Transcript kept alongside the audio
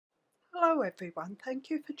Hello everyone, thank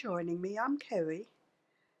you for joining me. I'm Kerry.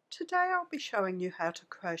 Today I'll be showing you how to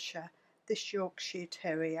crochet this Yorkshire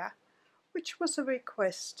Terrier, which was a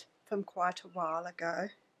request from quite a while ago.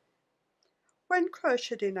 When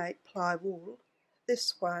crocheted in 8-ply wool,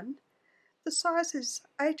 this one, the size is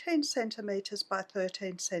 18 centimetres by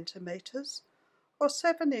 13 centimetres or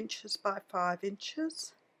 7 inches by 5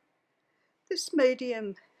 inches. This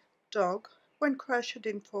medium dog, when crocheted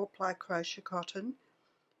in 4-ply crochet cotton,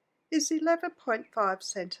 is 11.5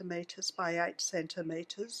 centimetres by 8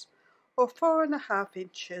 centimetres or 4.5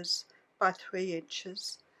 inches by 3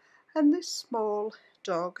 inches, and this small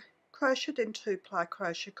dog crocheted in 2-ply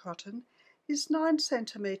crochet cotton is 9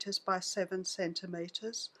 centimetres by 7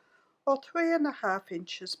 centimetres or 3.5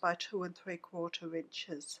 inches by 2 3/4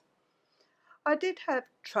 inches. I did have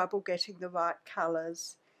trouble getting the right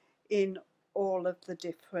colours in all of the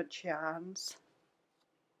different yarns.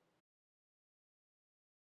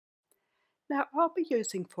 Now I'll be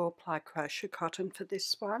using 4-ply crochet cotton for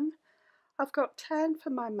this one. I've got tan for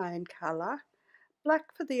my main colour,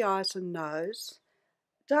 black for the eyes and nose,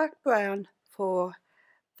 dark brown for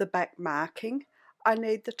the back marking. I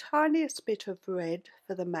need the tiniest bit of red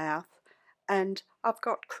for the mouth, and I've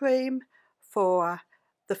got cream for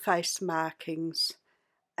the face markings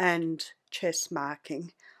and chest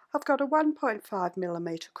marking. I've got a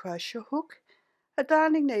 1.5mm crochet hook, a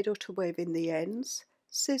darning needle to weave in the ends,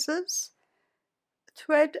 scissors,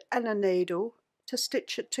 thread and a needle to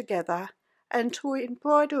stitch it together and to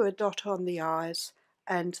embroider a dot on the eyes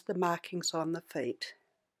and the markings on the feet.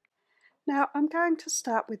 Now I'm going to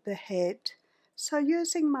start with the head, so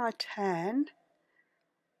using my tan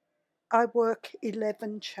I work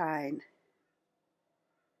 11 chain.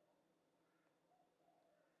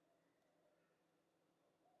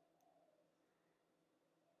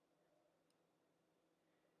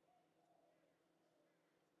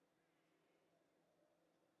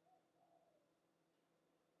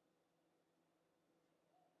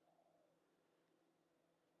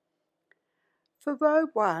 For row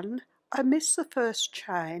 1 I miss the first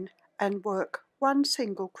chain and work 1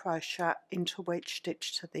 single crochet into each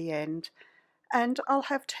stitch to the end, and I'll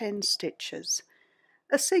have 10 stitches.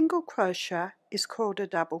 A single crochet is called a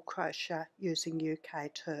double crochet using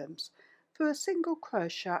UK terms. For a single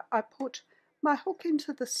crochet I put my hook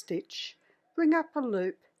into the stitch, bring up a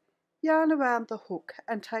loop, yarn around the hook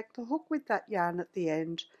and take the hook with that yarn at the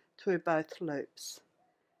end through both loops.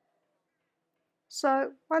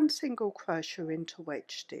 So 1 single crochet into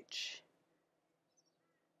each stitch.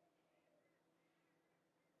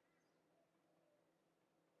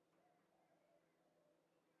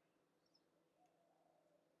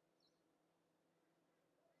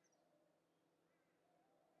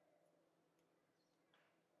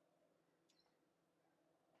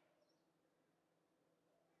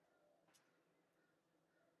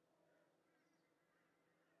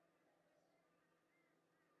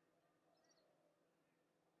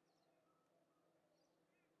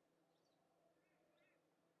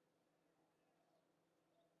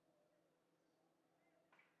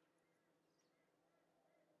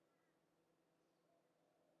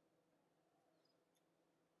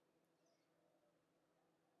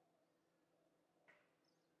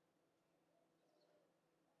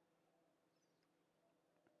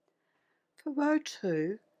 For row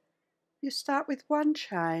 2, you start with 1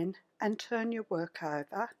 chain and turn your work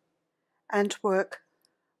over and work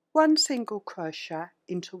 1 single crochet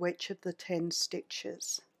into each of the 10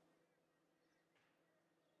 stitches.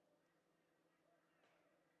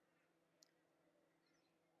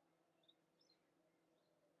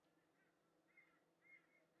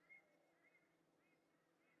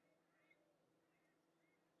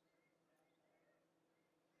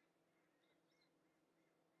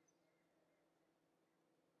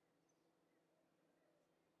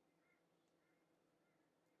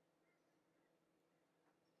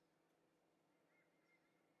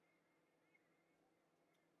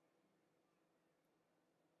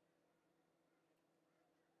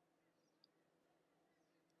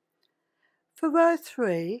 For row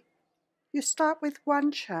 3, you start with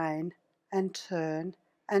 1 chain and turn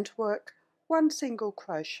and work 1 single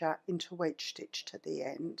crochet into each stitch to the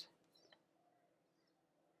end.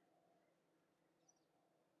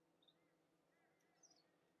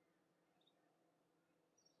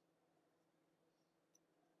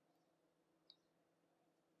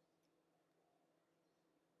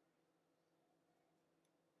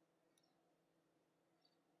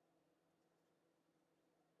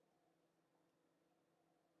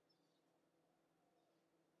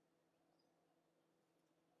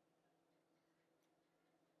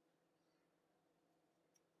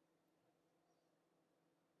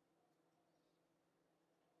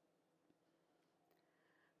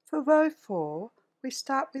 For row 4, we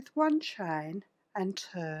start with 1 chain and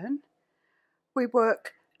turn. We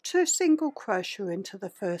work 2 single crochet into the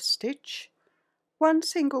first stitch, 1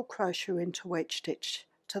 single crochet into each stitch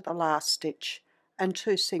to the last stitch, and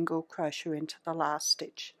 2 single crochet into the last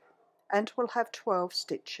stitch, and we'll have 12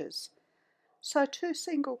 stitches. So 2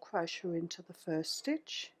 single crochet into the first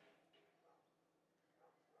stitch,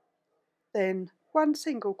 then 1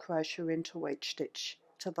 single crochet into each stitch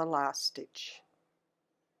to the last stitch.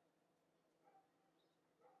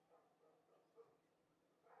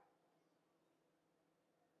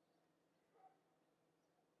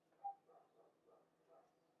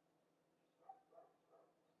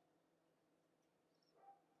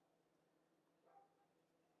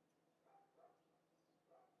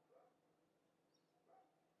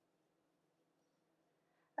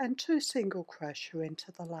 And 2 single crochet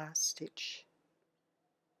into the last stitch.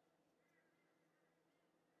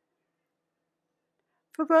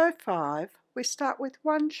 For row 5, we start with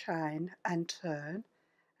 1 chain and turn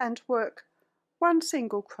and work 1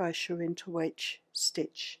 single crochet into each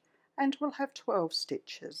stitch, and we'll have 12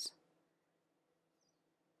 stitches.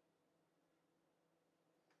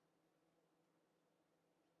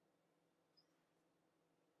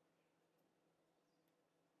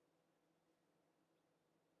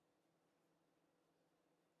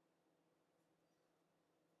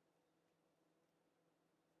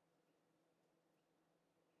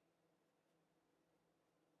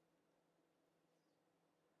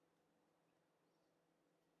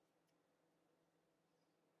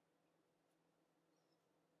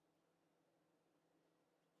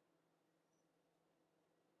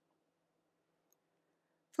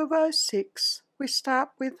 For row 6, we start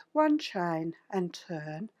with 1 chain and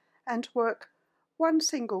turn and work 1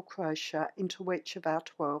 single crochet into each of our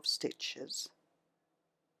 12 stitches.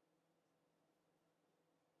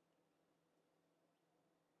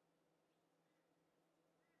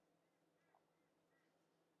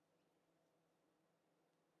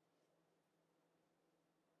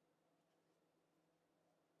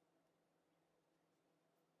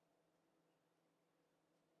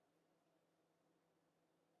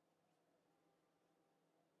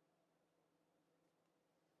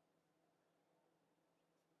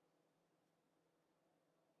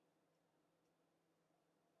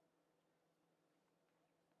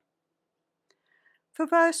 For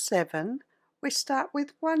row 7, we start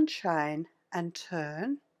with 1 chain and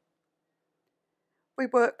turn. We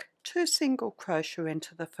work 2 single crochet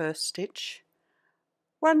into the first stitch,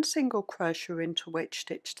 1 single crochet into each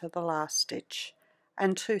stitch to the last stitch,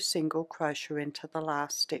 and 2 single crochet into the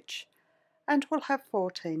last stitch, and we'll have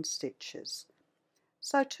 14 stitches.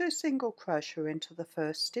 So 2 single crochet into the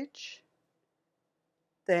first stitch,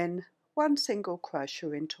 then 1 single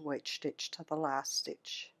crochet into each stitch to the last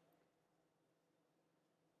stitch.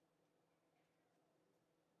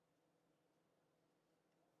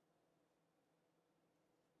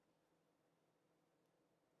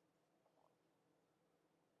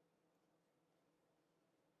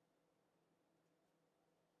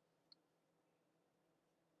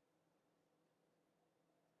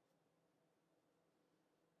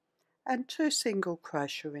 And 2 single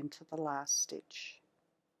crochet into the last stitch.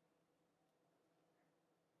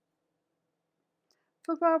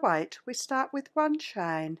 For row 8, we start with 1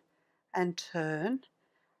 chain and turn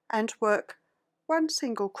and work 1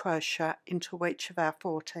 single crochet into each of our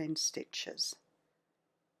 14 stitches.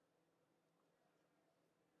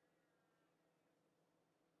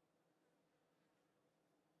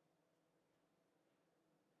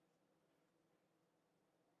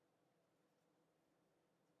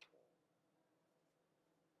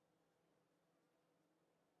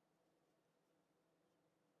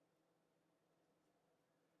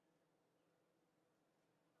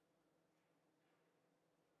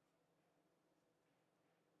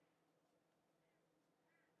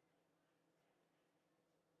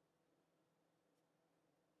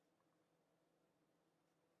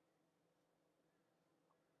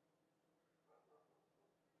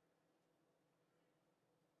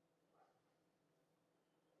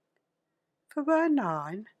 For row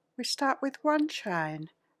 9, we start with 1 chain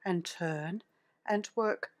and turn and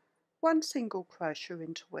work 1 single crochet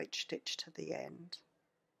into each stitch to the end.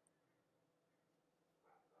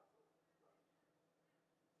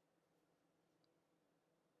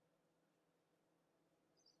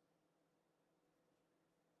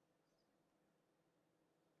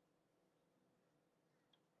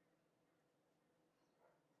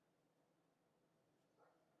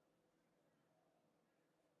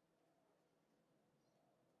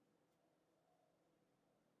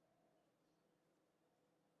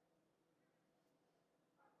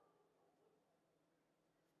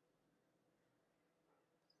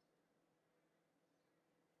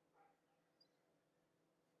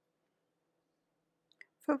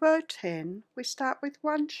 For row 10, we start with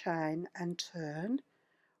 1 chain and turn.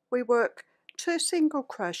 We work 2 single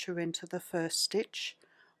crochet into the first stitch,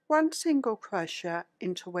 1 single crochet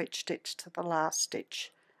into each stitch to the last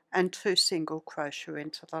stitch, and 2 single crochet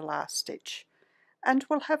into the last stitch, and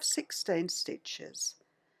we'll have 16 stitches.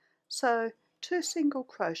 So 2 single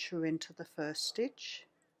crochet into the first stitch,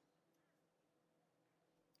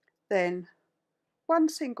 then 1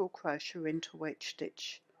 single crochet into each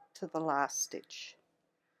stitch to the last stitch.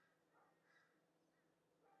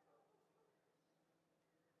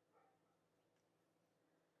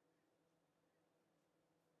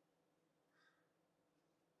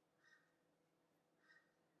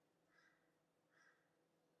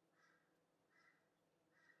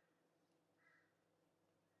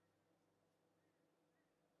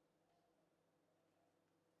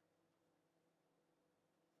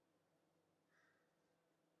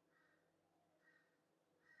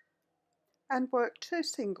 And work 2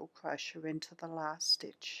 single crochet into the last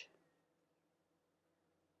stitch.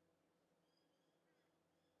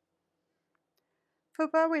 For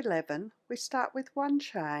row 11, we start with 1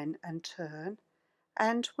 chain and turn,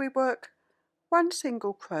 and we work 1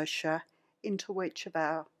 single crochet into each of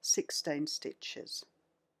our 16 stitches.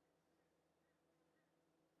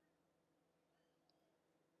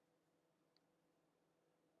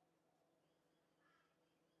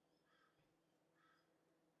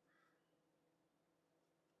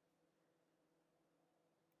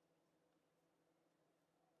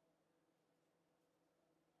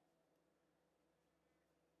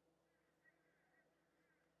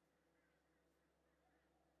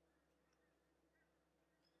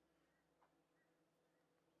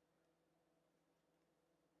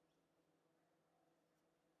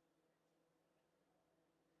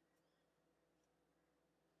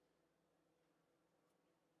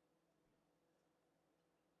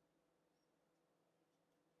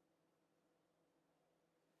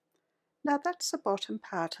 Now that's the bottom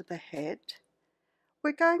part of the head.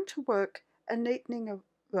 We're going to work a neatening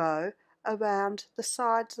row around the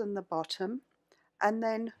sides and the bottom, and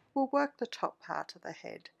then we'll work the top part of the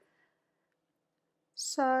head.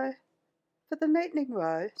 So for the neatening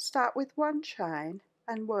row, start with 1 chain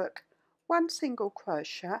and work 1 single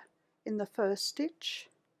crochet in the first stitch,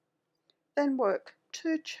 then work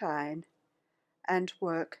 2 chain and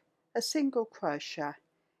work a single crochet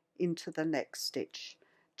into the next stitch.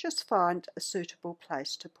 Just find a suitable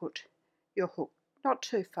place to put your hook, not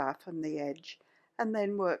too far from the edge, and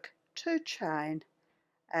then work 2 chain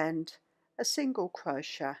and a single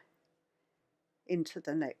crochet into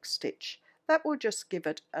the next stitch. That will just give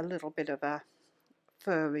it a little bit of a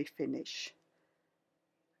furry finish.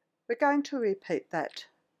 We're going to repeat that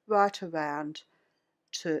right around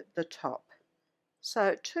to the top.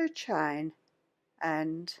 So 2 chain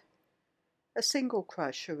and a single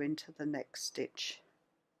crochet into the next stitch.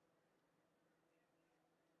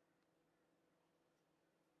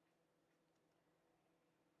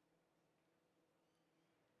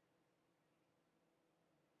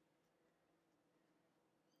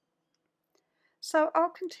 So I'll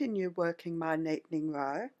continue working my neatening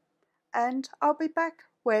row, and I'll be back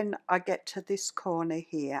when I get to this corner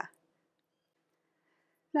here.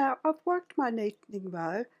 Now I've worked my neatening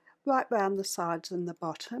row right round the sides and the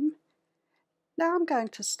bottom. Now I'm going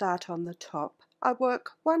to start on the top. I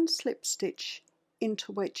work 1 slip stitch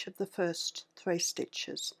into each of the first 3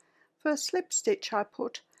 stitches. For a slip stitch, I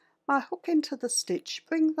put my hook into the stitch,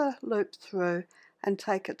 bring the loop through and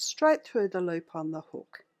take it straight through the loop on the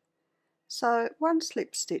hook. So 1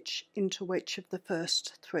 slip stitch into each of the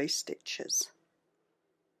first 3 stitches.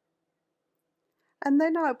 And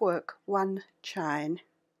then I work 1 chain.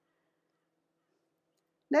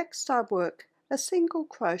 Next I work a single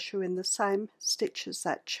crochet in the same stitch as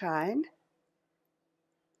that chain,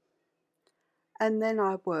 and then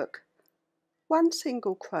I work 1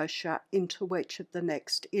 single crochet into each of the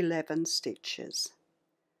next 11 stitches.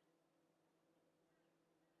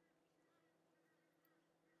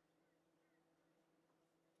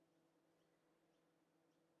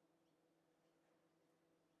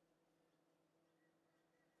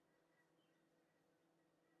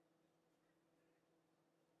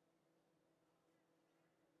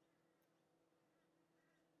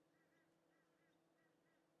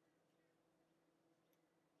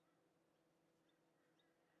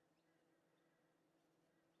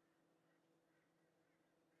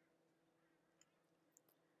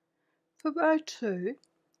 For row 2,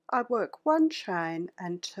 I work 1 chain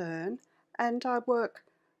and turn, and I work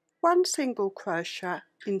 1 single crochet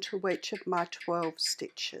into each of my 12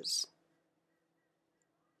 stitches.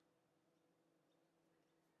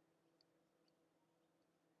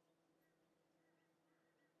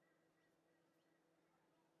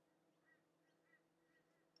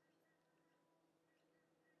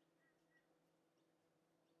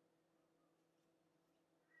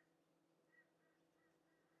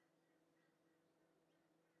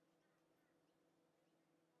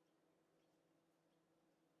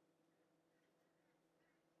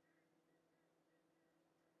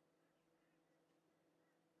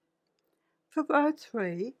 For row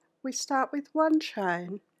 3, we start with 1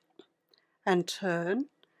 chain and turn.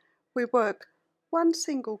 We work 1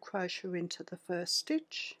 single crochet into the first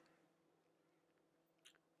stitch,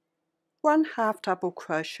 1 half double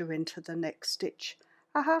crochet into the next stitch.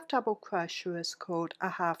 A half double crochet is called a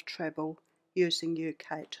half treble using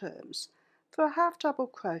UK terms. For a half double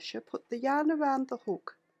crochet, put the yarn around the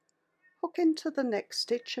hook, hook into the next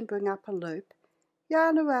stitch and bring up a loop,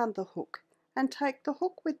 yarn around the hook and take the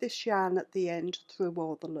hook with this yarn at the end through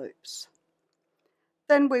all the loops.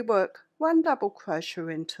 Then we work 1 double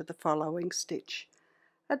crochet into the following stitch.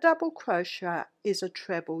 A double crochet is a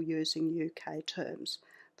treble using UK terms.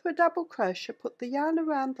 For a double crochet, put the yarn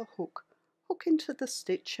around the hook, hook into the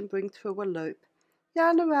stitch and bring through a loop,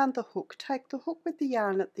 yarn around the hook, take the hook with the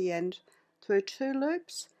yarn at the end through 2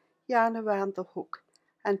 loops, yarn around the hook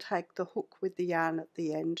and take the hook with the yarn at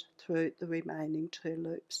the end through the remaining 2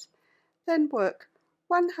 loops. Then work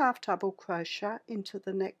 1 half double crochet into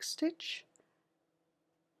the next stitch,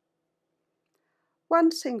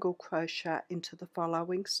 1 single crochet into the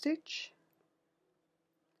following stitch,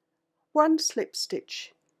 1 slip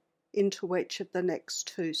stitch into each of the next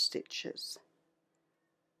 2 stitches,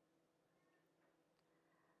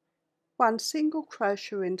 1 single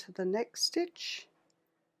crochet into the next stitch,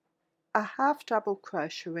 a half double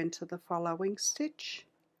crochet into the following stitch,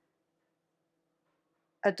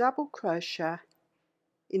 a double crochet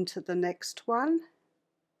into the next one,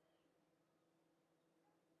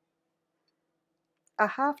 a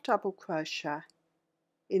half double crochet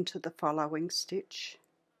into the following stitch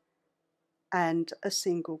and a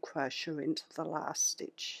single crochet into the last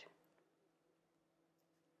stitch.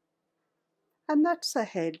 And that's the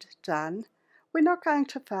head done. We're not going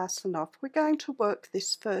to fasten off, we're going to work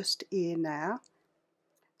this first ear now.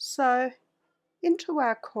 So into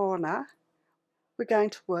our corner we're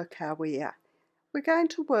going to work our ear. We're going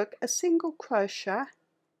to work a single crochet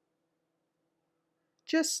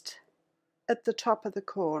just at the top of the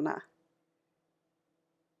corner.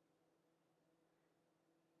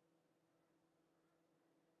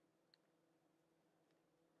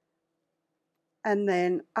 And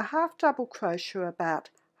then a half double crochet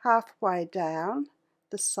about halfway down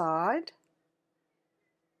the side.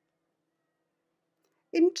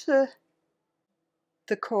 Into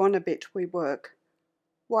the corner bit we work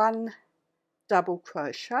 1 double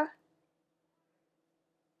crochet,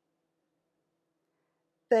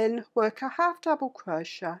 then work a half double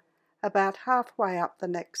crochet about halfway up the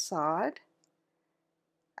next side,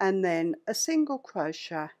 and then a single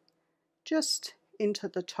crochet just into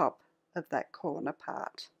the top of that corner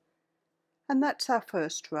part. And that's our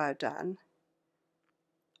first row done.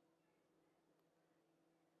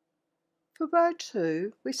 For row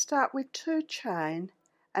 2, we start with 2 chain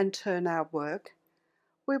and turn our work.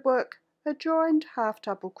 We work a joined half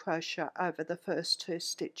double crochet over the first 2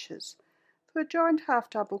 stitches. For a joined half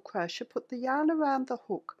double crochet, put the yarn around the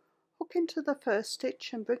hook, hook into the first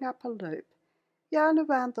stitch and bring up a loop, yarn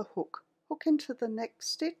around the hook, hook into the next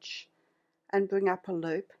stitch and bring up a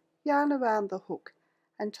loop, yarn around the hook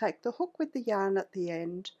and take the hook with the yarn at the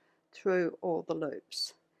end through all the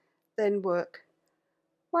loops. Then work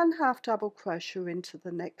 1 half double crochet into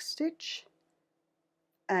the next stitch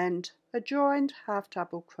and a joined half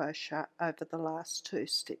double crochet over the last 2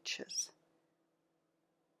 stitches.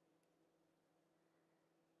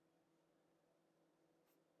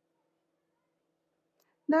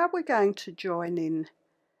 Now we're going to join in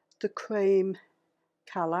the cream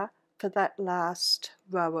colour for that last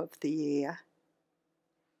row of the ear.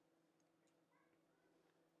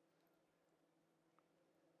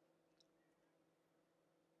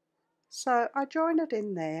 So I join it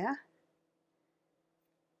in there,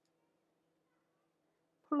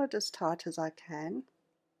 pull it as tight as I can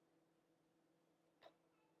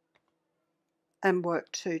and work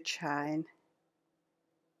 2 chain.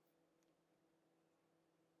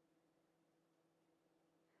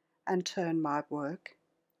 And turn my work.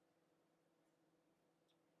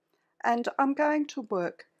 And I'm going to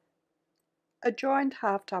work a joined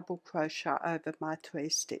half double crochet over my 3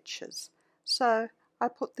 stitches. So I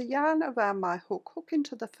put the yarn around my hook, hook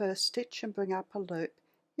into the first stitch and bring up a loop,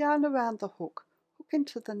 yarn around the hook, hook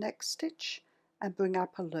into the next stitch and bring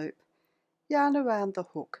up a loop, yarn around the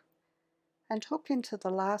hook and hook into the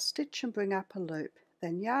last stitch and bring up a loop,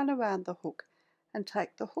 then yarn around the hook and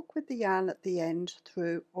take the hook with the yarn at the end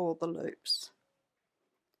through all the loops.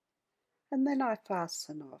 And then I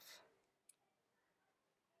fasten off.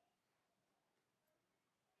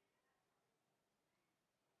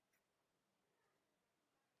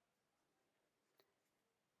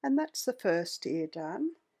 And that's the first ear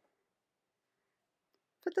done.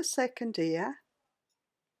 For the second ear,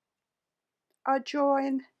 I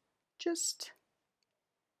join just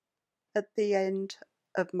at the end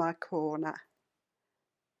of my corner,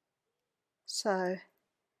 so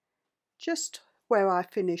just where I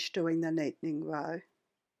finish doing the neatening row.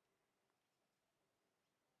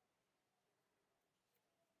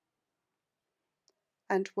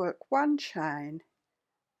 And work one chain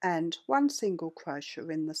and one single crochet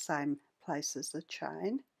in the same place as the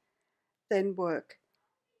chain, then work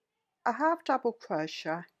a half double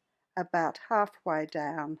crochet about halfway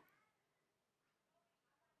down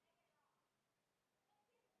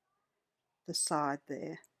the side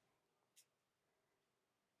there.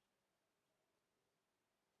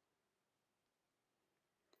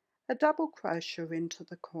 A double crochet into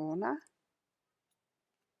the corner,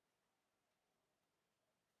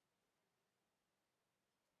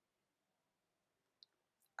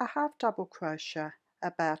 a half double crochet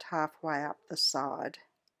about halfway up the side,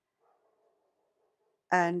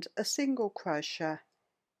 and a single crochet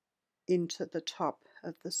into the top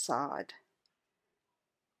of the side.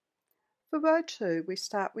 For row 2 we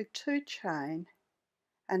start with 2 chain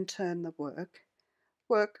and turn the work.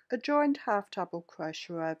 Work a joined half double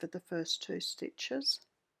crochet over the first 2 stitches,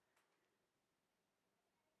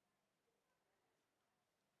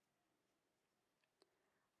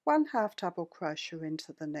 one half double crochet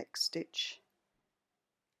into the next stitch,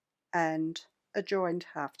 and a joined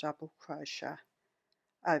half double crochet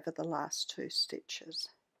over the last 2 stitches.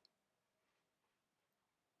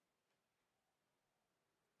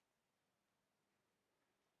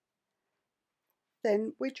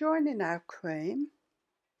 Then we join in our cream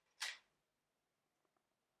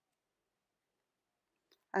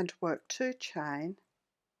and work 2 chain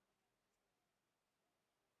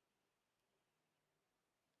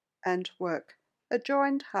and work a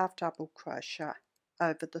joined half double crochet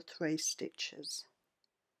over the 3 stitches.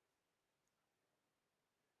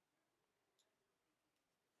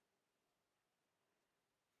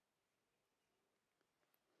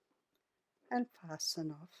 And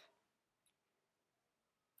fasten off.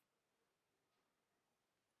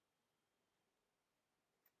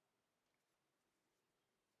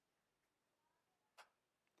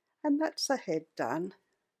 And that's the head done.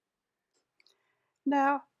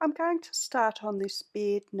 Now I'm going to start on this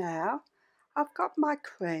beard now. I've got my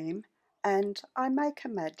cream and I make a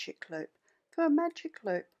magic loop. For a magic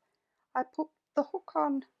loop I put the hook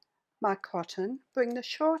on my cotton, bring the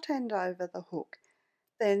short end over the hook,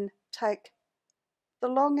 then take the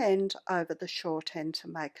long end over the short end to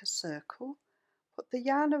make a circle, put the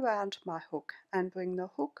yarn around my hook and bring the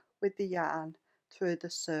hook with the yarn through the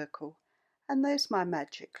circle, and there's my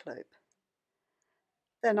magic loop.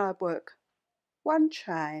 Then I work 1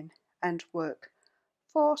 chain and work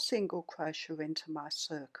 4 single crochet into my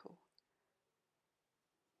circle.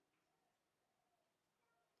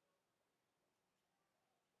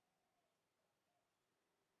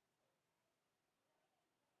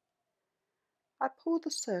 I pull the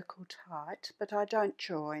circle tight, but I don't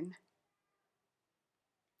join.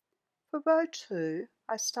 For row 2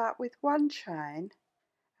 I start with 1 chain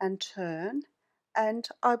and turn, and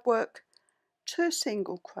I work 2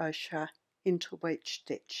 single crochet into each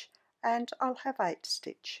stitch, and I'll have 8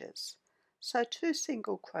 stitches, so 2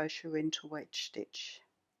 single crochet into each stitch.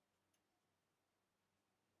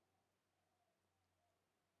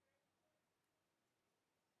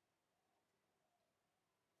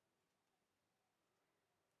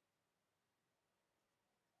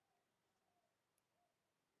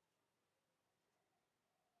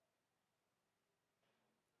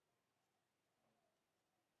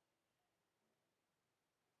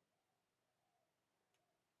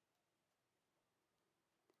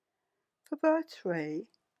 For row 3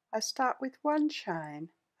 I start with 1 chain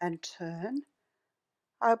and turn.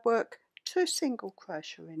 I work 2 single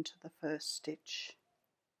crochet into the first stitch,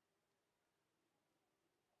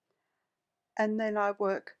 and then I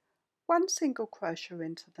work 1 single crochet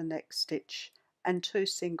into the next stitch and 2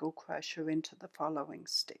 single crochet into the following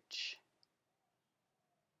stitch.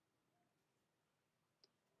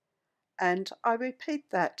 And I repeat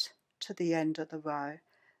that to the end of the row.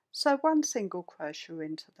 So 1 single crochet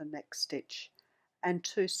into the next stitch and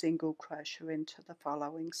 2 single crochet into the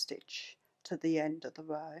following stitch to the end of the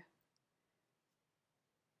row.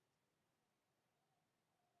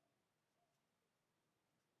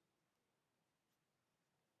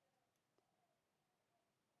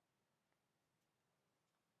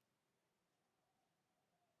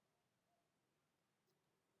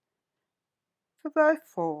 For row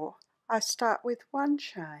 4 I start with 1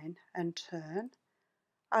 chain and turn.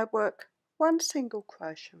 I work 1 single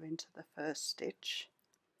crochet into the first stitch,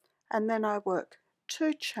 and then I work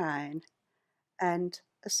 2 chain and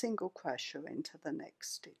a single crochet into the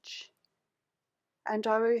next stitch, and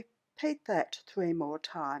I repeat that 3 more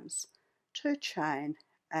times, 2 chain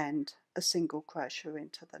and a single crochet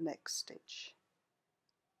into the next stitch,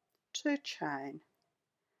 2 chain,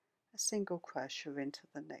 a single crochet into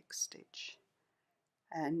the next stitch,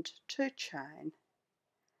 and 2 chain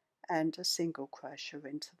and a single crochet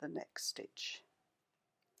into the next stitch.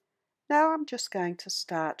 Now I'm just going to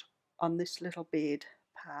start on this little bead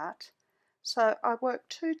part. So I work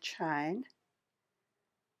 2 chain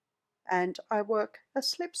and I work a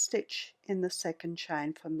slip stitch in the second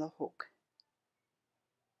chain from the hook.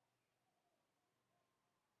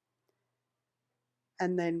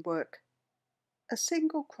 And then work a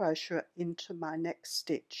single crochet into my next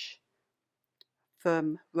stitch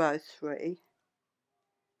from row 3.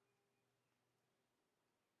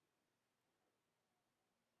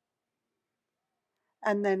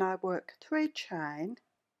 And then I work 3 chain.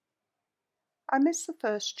 I miss the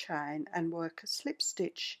first chain and work a slip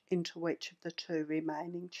stitch into each of the 2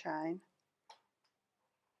 remaining chain.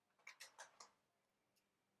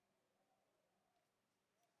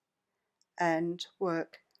 And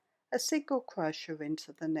work a single crochet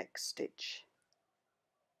into the next stitch.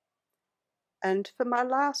 And for my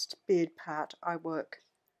last bead part I work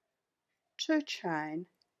 2 chain,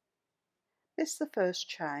 miss the first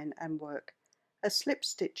chain and work a slip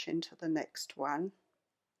stitch into the next one,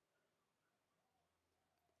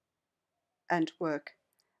 and work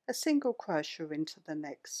a single crochet into the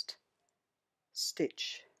next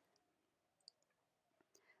stitch.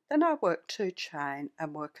 Then I work 2 chain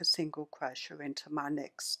and work a single crochet into my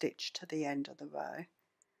next stitch to the end of the row.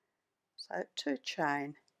 So 2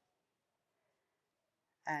 chain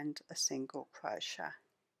and a single crochet.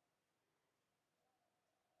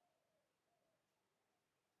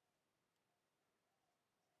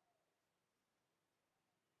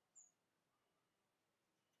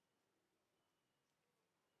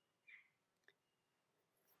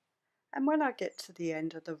 And when I get to the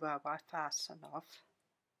end of the row I fasten off.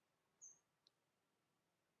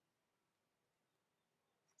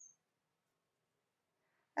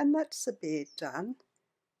 And that's the bead done.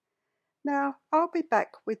 Now I'll be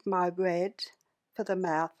back with my red for the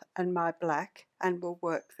mouth and my black and we'll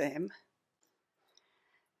work them.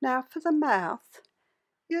 Now for the mouth,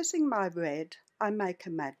 using my red, I make a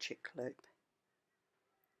magic loop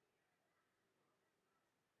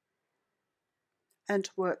and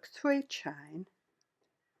work 3 chain,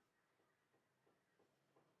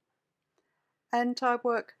 and I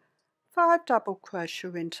work 5 double crochet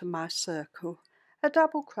into my circle. A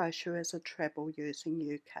double crochet is a treble using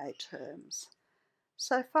UK terms.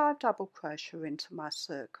 So 5 double crochet into my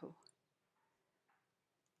circle.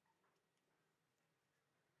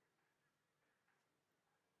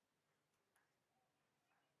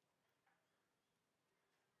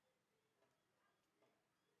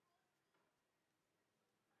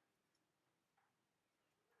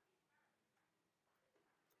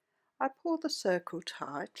 I pull the circle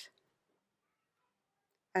tight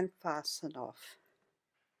and fasten off.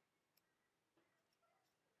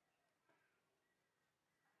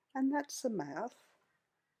 And that's the mouth.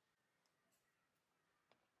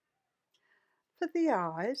 For the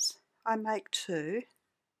eyes, I make 2.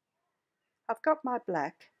 I've got my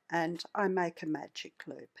black and I make a magic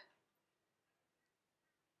loop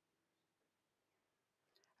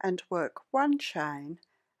and work 1 chain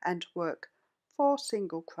and work 4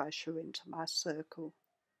 single crochet into my circle.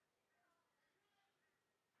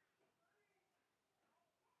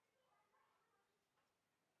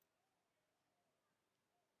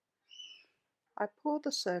 I pull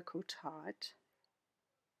the circle tight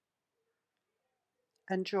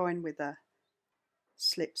and join with a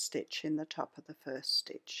slip stitch in the top of the first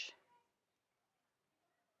stitch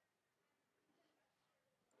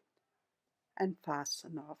and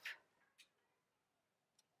fasten off.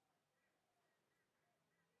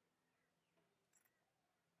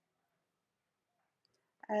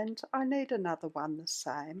 And I need another one the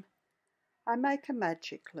same. I make a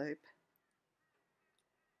magic loop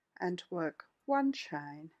and work 1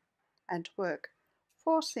 chain and work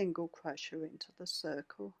 4 single crochet into the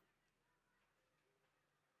circle.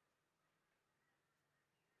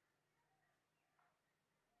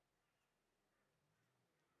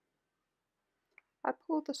 I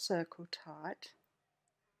pull the circle tight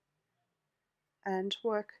and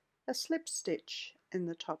work a slip stitch in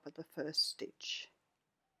the top of the first stitch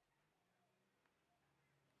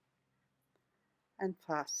and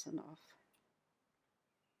fasten off.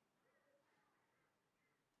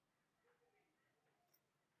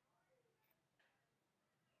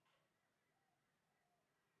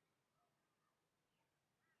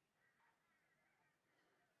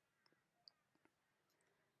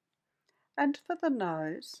 And for the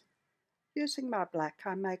nose, using my black,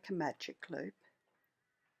 I make a magic loop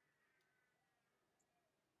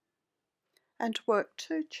and work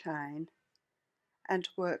 2 chain and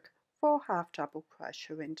work 4 half double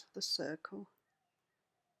crochet into the circle.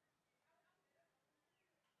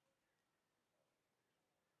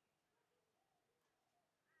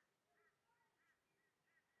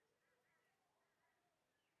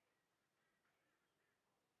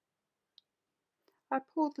 I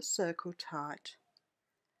pull the circle tight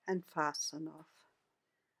and fasten off.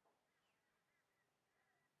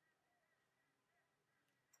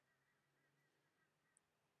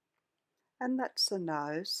 And that's the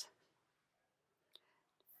nose.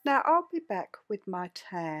 Now I'll be back with my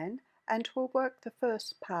tan and we'll work the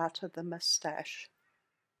first part of the moustache.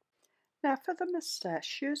 Now for the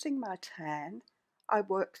moustache, using my tan, I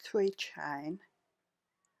work 3 chain.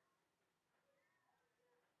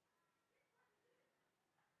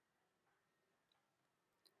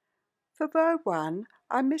 For row 1,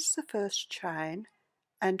 I miss the first chain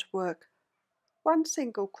and work 1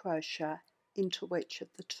 single crochet into each of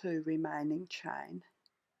the 2 remaining chain.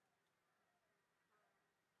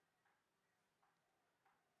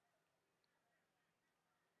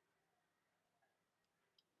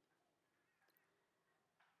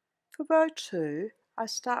 For row 2, I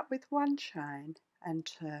start with 1 chain and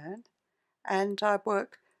turn, and I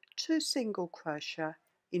work 2 single crochet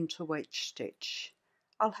into each stitch.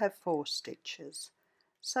 I'll have 4 stitches,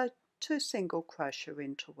 so 2 single crochet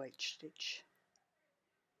into each stitch.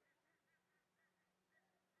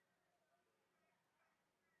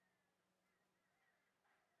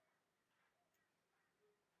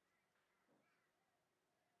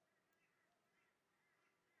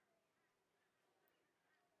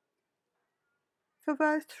 For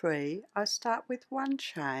row 3, I start with 1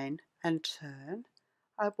 chain and turn.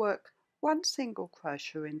 I work 1 single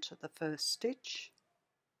crochet into the first stitch,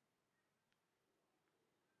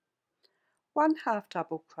 1 half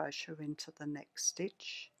double crochet into the next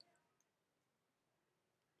stitch,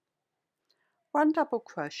 1 double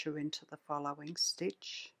crochet into the following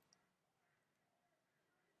stitch,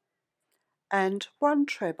 and 1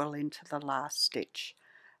 treble into the last stitch.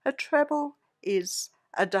 A treble is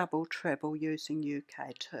a double treble using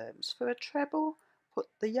UK terms. For a treble, put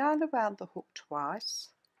the yarn around the hook twice,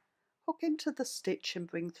 hook into the stitch and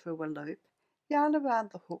bring through a loop, yarn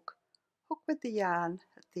around the hook, hook with the yarn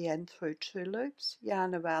at the end through 2 loops,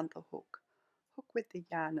 yarn around the hook, hook with the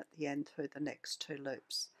yarn at the end through the next 2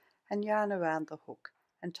 loops, and yarn around the hook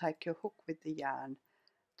and take your hook with the yarn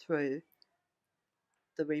through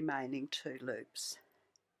the remaining 2 loops.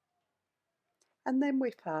 And then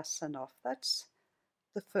we fasten off. That's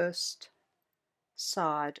the first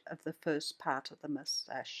side of the first part of the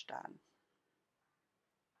moustache done.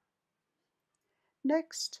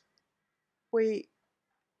 Next, we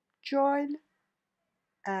join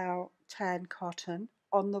our tan cotton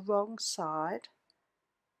on the wrong side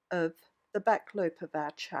of the back loop of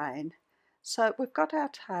our chain. So we've got our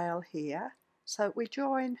tail here, so we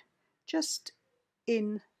join just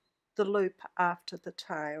in the loop after the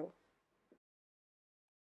tail.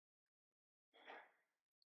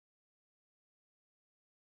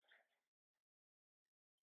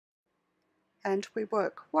 And we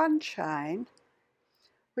work 1 chain,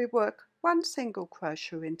 we work 1 single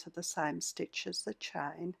crochet into the same stitch as the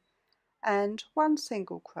chain, and 1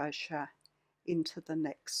 single crochet into the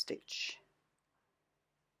next stitch.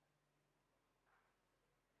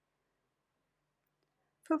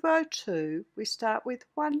 For row 2, we start with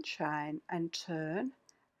 1 chain and turn,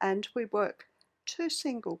 and we work 2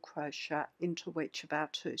 single crochet into each of our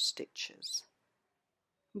 2 stitches.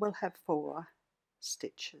 We'll have 4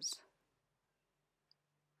 stitches.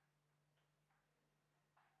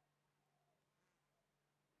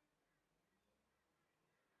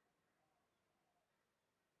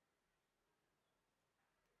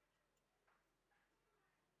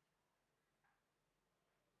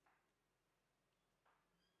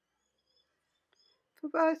 For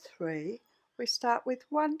row 3, we start with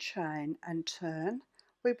 1 chain and turn.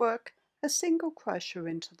 We work a single crochet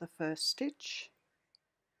into the first stitch,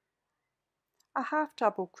 a half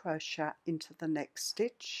double crochet into the next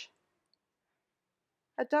stitch,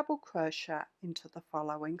 a double crochet into the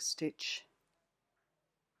following stitch,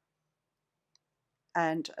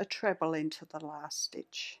 and a treble into the last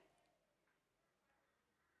stitch.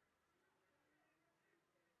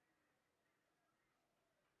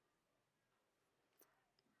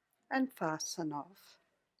 And fasten off.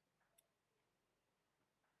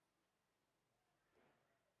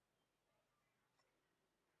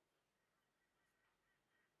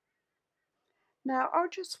 Now I'll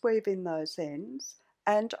just weave in those ends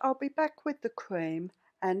and I'll be back with the cream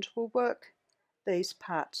and we'll work these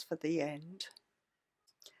parts for the end.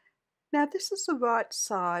 Now this is the right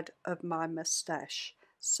side of my moustache,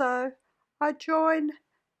 so I join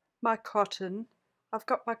my cotton, I've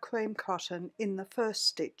got my cream cotton in the first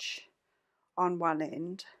stitch on one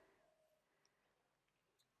end.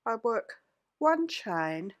 I work one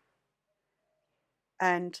chain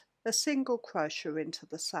and a single crochet into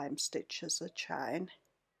the same stitch as a chain.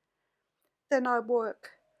 Then I work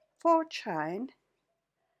 4 chain.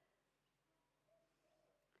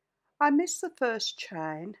 I miss the first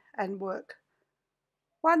chain and work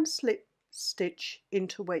 1 slip stitch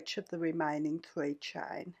into each of the remaining 3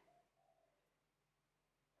 chain.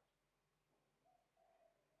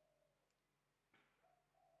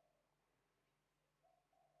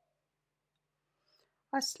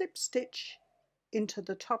 I slip stitch into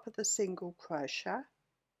the top of the single crochet,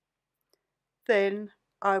 then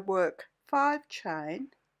I work 5 chain,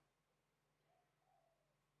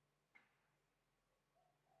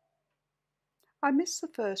 I miss the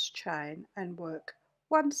first chain and work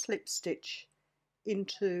 1 slip stitch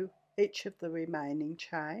into each of the remaining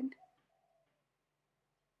chain.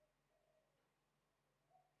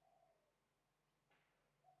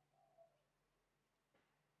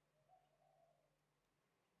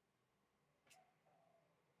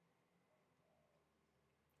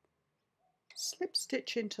 Slip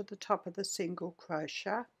stitch into the top of the single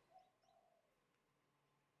crochet,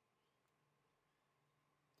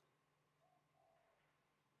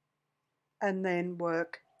 and then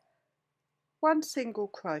work 1 single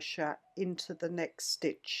crochet into the next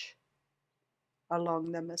stitch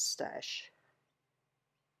along the moustache,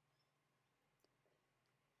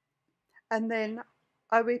 and then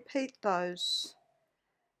I repeat those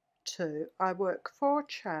 2. I work 4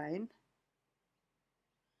 chain,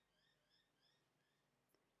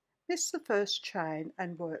 miss the first chain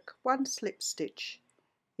and work 1 slip stitch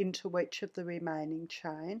into each of the remaining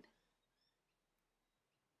chain,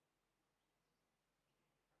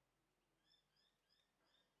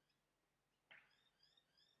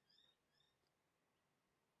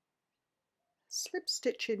 slip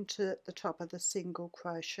stitch into the top of the single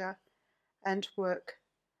crochet and work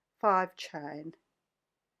 5 chain.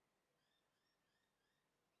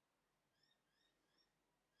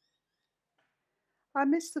 I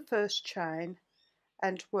miss the first chain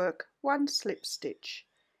and work 1 slip stitch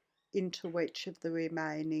into each of the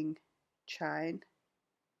remaining chain.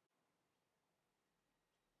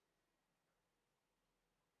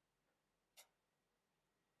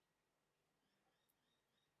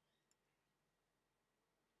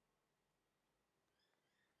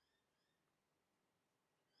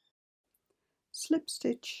 Slip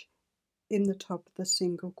stitch in the top of the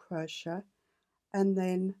single crochet and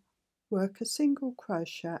then work a single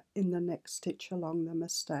crochet in the next stitch along the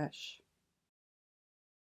moustache.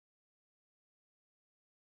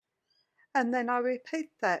 And then I repeat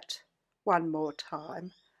that one more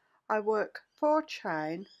time. I work 4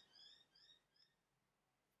 chain,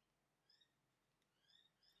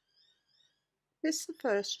 miss the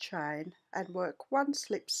first chain and work 1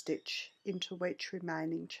 slip stitch into each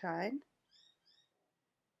remaining chain,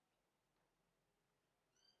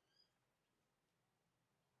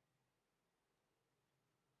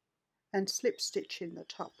 and slip stitch in the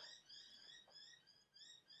top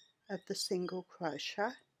of the single crochet,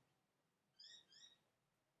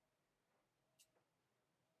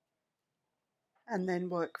 and then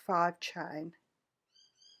work 5 chain.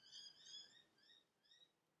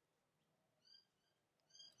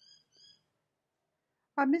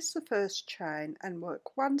 I miss the first chain and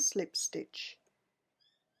work 1 slip stitch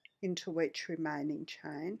into each remaining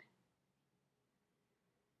chain,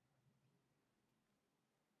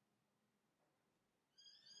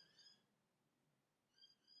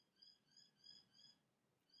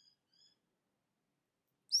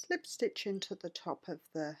 slip stitch into the top of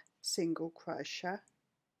the single crochet,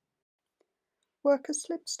 work a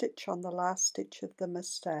slip stitch on the last stitch of the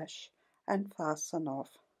moustache and fasten off.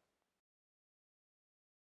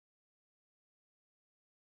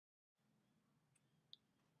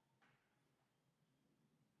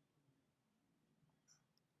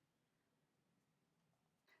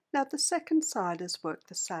 Now the second side is worked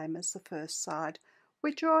the same as the first side.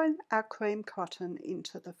 We join our cream cotton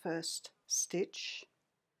into the first stitch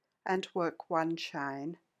and work 1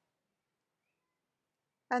 chain,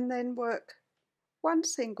 and then work 1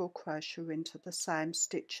 single crochet into the same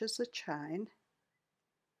stitch as a chain.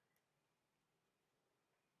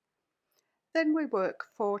 Then we work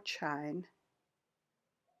 4 chain.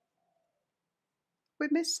 We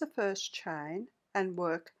miss the first chain and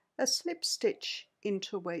work a slip stitch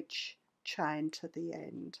into each chain to the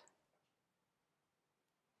end.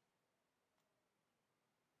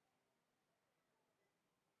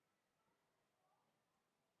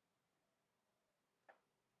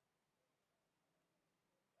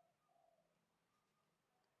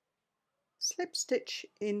 Slip stitch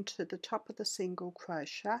into the top of the single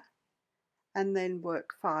crochet and then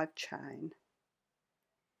work 5 chain.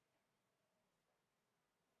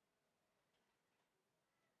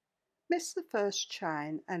 Miss the first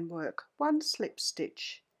chain and work 1 slip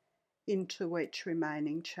stitch into each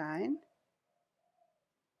remaining chain.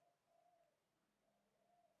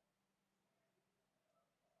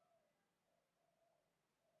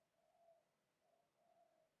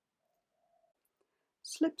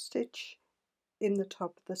 Slip stitch in the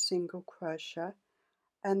top of the single crochet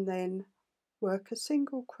and then work a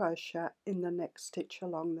single crochet in the next stitch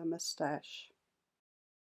along the moustache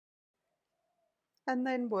and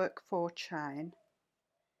then work 4 chain.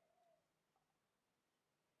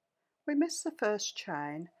 We miss the first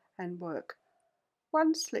chain and work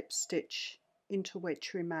 1 slip stitch into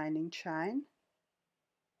each remaining chain.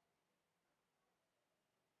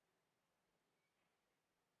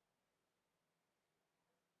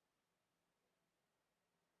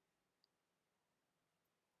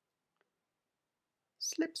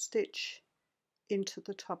 Slip stitch into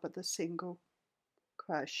the top of the single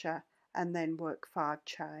crochet and then work 5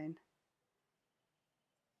 chain.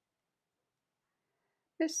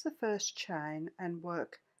 Miss the first chain and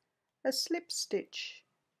work a slip stitch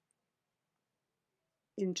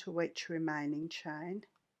into each remaining chain.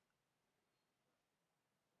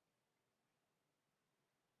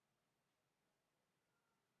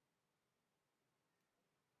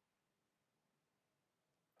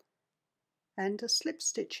 And a slip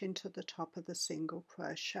stitch into the top of the single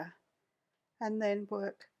crochet and then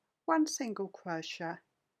work 1 single crochet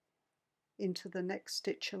into the next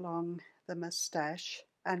stitch along the moustache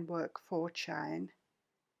and work 4 chain.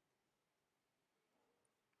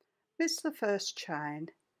 Miss the first chain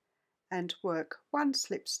and work 1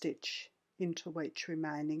 slip stitch into each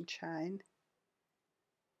remaining chain.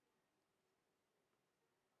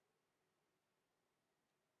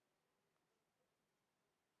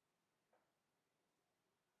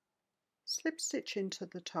 Slip stitch into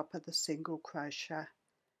the top of the single crochet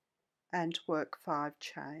and work 5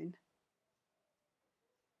 chain.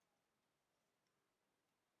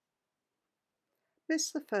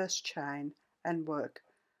 Miss the first chain and work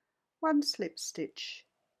 1 slip stitch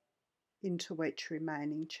into each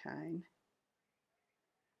remaining chain.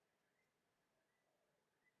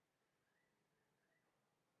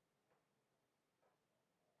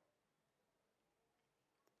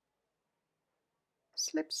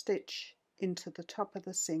 Slip stitch into the top of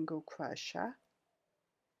the single crochet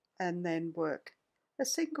and then work a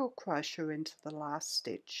single crochet into the last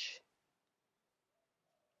stitch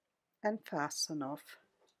and fasten off.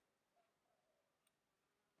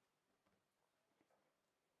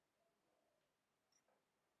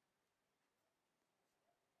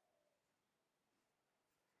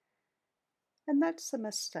 And that's the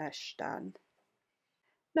moustache done.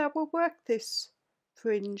 Now we'll work this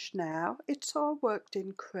fringe now. It's all worked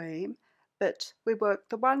in cream, but we work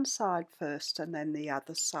the one side first and then the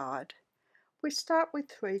other side. We start with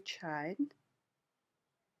 3 chain.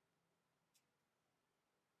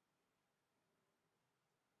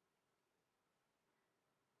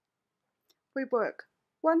 We work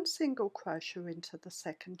 1 single crochet into the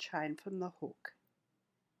second chain from the hook.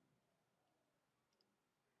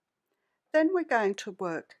 Then we're going to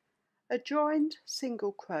work a joined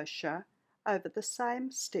single crochet over the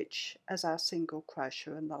same stitch as our single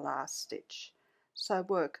crochet in the last stitch. So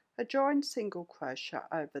work a joined single crochet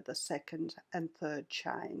over the second and third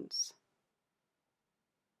chains.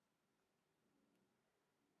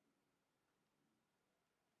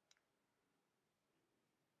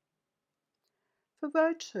 For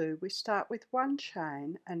row 2, we start with 1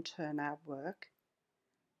 chain and turn our work.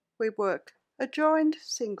 We work a joined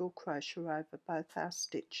single crochet over both our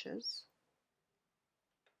stitches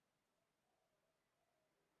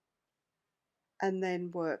and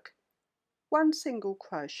then work 1 single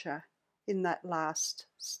crochet in that last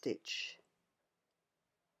stitch.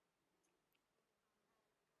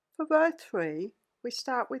 For row 3, we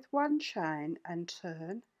start with 1 chain and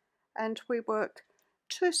turn, and we work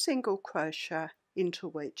 2 single crochet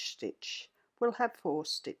into each stitch. We'll have 4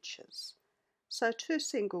 stitches, so 2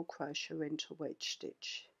 single crochet into each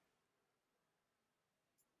stitch.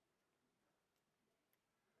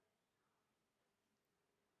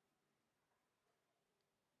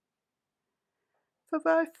 For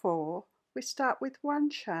row 4, we start with 1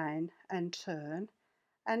 chain and turn,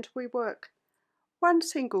 and we work 1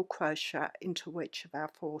 single crochet into each of our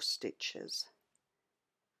 4 stitches.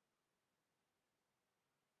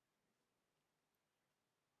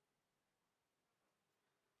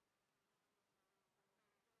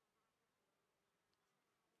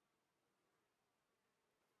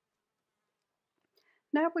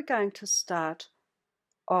 Now we're going to start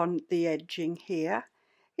on the edging here.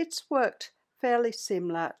 It's worked fairly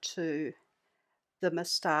similar to the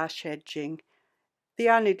moustache edging. The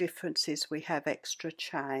only difference is we have extra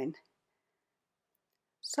chain.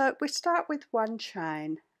 So we start with 1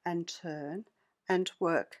 chain and turn and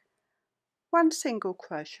work 1 single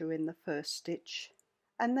crochet in the first stitch,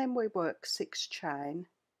 and then we work 6 chain.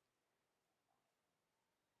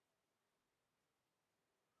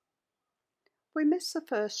 We miss the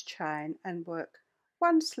first chain and work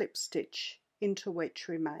 1 slip stitch into each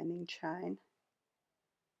remaining chain.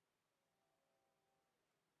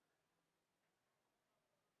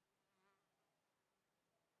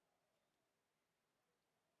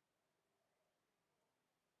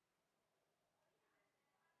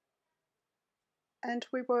 And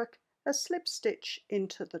we work a slip stitch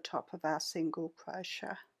into the top of our single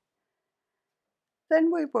crochet.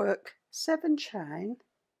 Then we work 7 chain,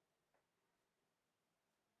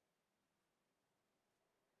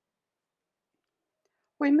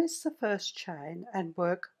 we miss the first chain and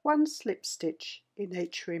work 1 slip stitch in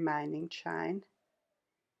each remaining chain.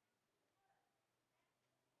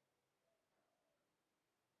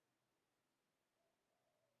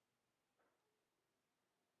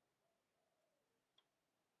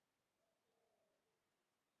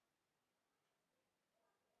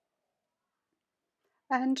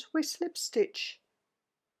 And we slip stitch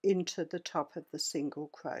into the top of the single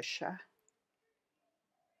crochet,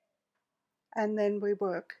 and then we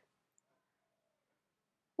work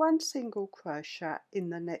 1 single crochet in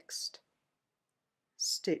the next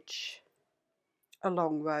stitch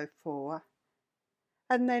along row 4,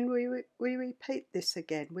 and then we repeat this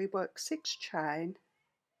again. We work 6 chain,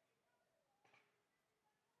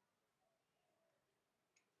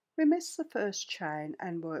 we miss the first chain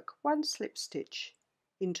and work 1 slip stitch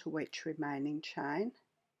into each remaining chain.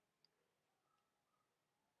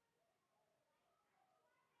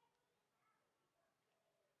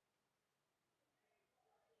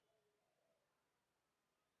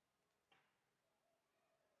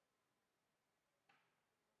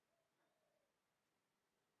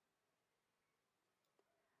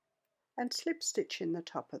 And slip stitch in the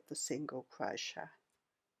top of the single crochet,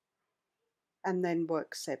 and then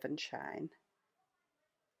work 7 chain.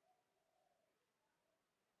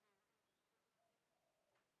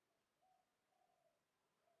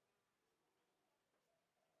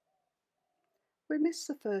 We miss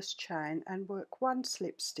the first chain and work 1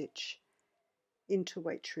 slip stitch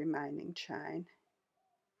into each remaining chain.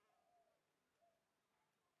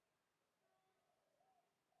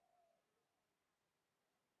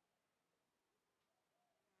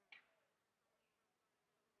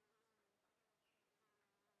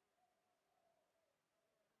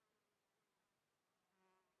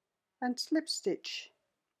 And slip stitch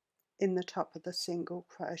in the top of the single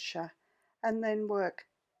crochet, and then work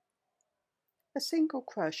a single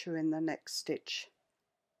crochet in the next stitch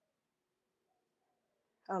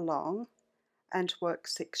along and work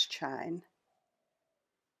 6 chain.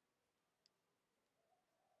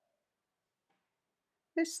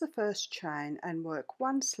 Miss the first chain and work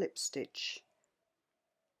 1 slip stitch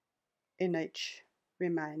in each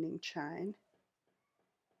remaining chain.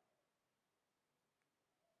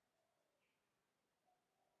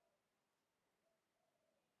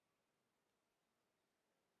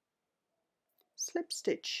 Slip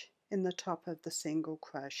stitch in the top of the single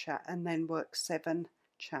crochet and then work 7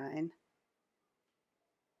 chain.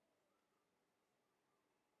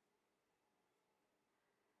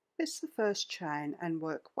 Miss the first chain and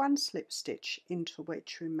work 1 slip stitch into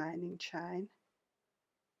each remaining chain.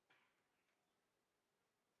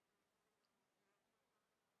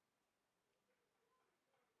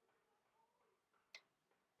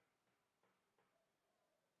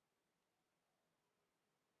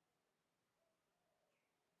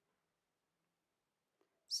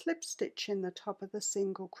 Slip stitch in the top of the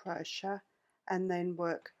single crochet and then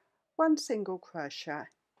work 1 single crochet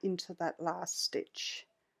into that last stitch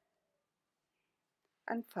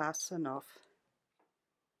and fasten off.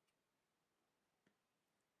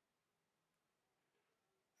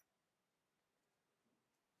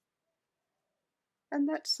 And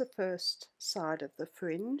that's the first side of the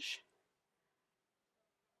fringe.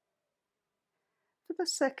 For the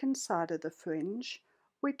second side of the fringe,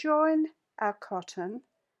 we join our cotton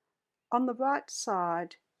on the right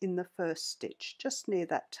side in the first stitch, just near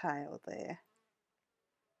that tail there.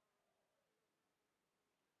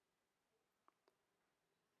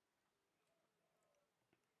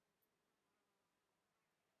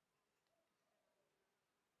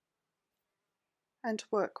 and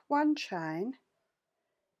work 1 chain,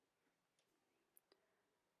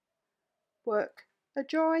 work a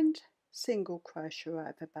joined single crochet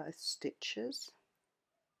over both stitches,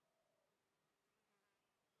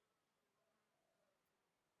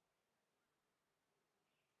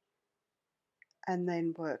 and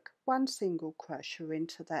then work 1 single crochet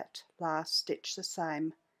into that last stitch, the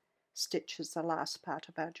same stitch as the last part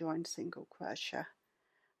of our joined single crochet.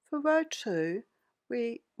 For row 2,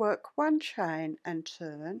 we work 1 chain and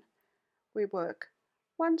turn. We work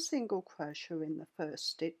 1 single crochet in the first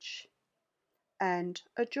stitch and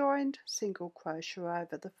a joined single crochet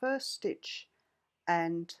over the first stitch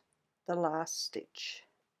and the last stitch.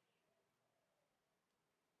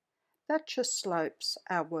 That just slopes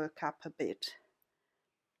our work up a bit.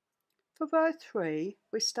 For row 3,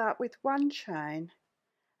 we start with 1 chain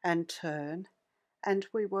and turn, and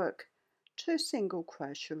we work 2 single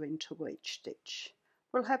crochet into each stitch.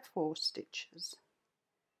 We'll have 4 stitches.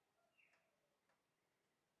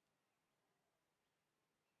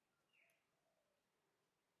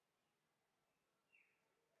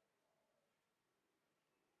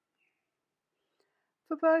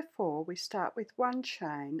 For row 4, we start with 1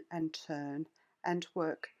 chain and turn and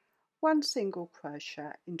work 1 single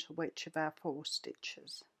crochet into each of our 4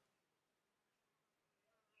 stitches.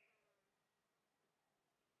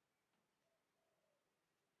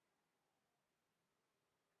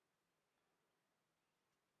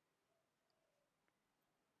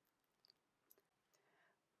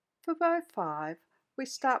 For row 5, we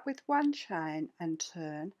start with 1 chain and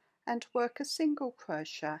turn and work a single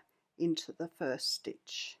crochet into the first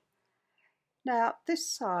stitch. Now this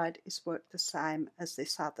side is worked the same as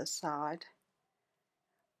this other side.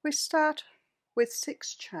 We start with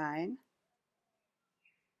 6 chain,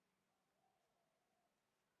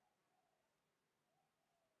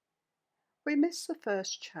 we miss the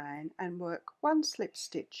first chain and work 1 slip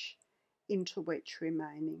stitch into each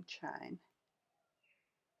remaining chain.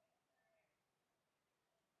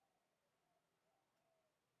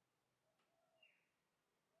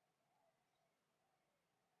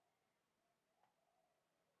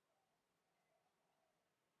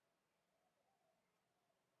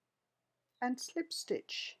 And slip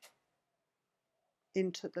stitch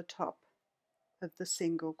into the top of the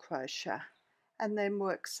single crochet and then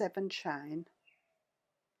work 7 chain.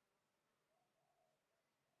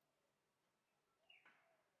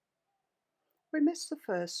 We miss the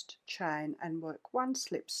first chain and work 1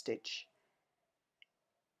 slip stitch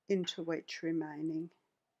into each remaining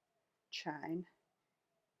chain.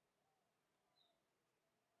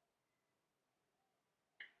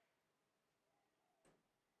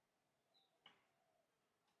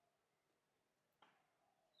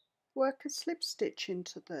 Work a slip stitch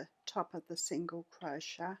into the top of the single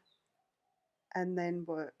crochet and then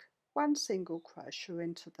work 1 single crochet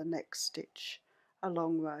into the next stitch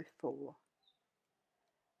along row 4,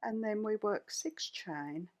 and then we work 6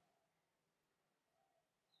 chain.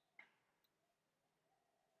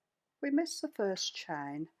 We miss the first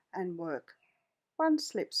chain and work 1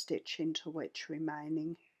 slip stitch into each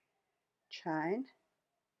remaining chain.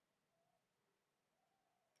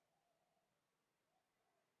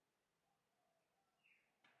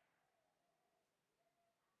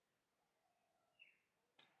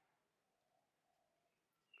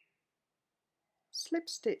 Slip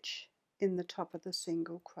stitch in the top of the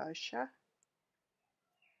single crochet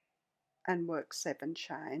and work 7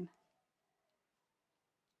 chain.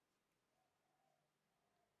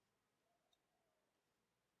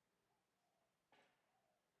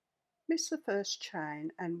 Miss the first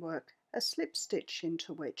chain and work a slip stitch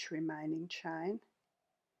into each remaining chain.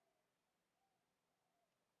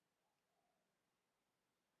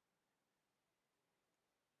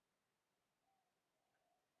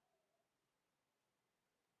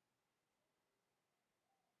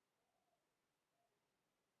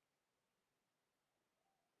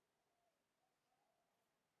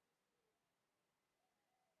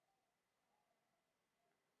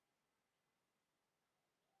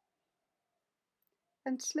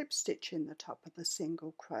 And slip stitch in the top of the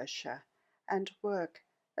single crochet and work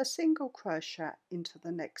a single crochet into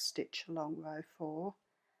the next stitch along row 4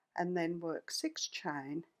 and then work 6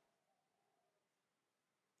 chain.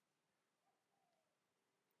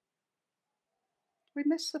 We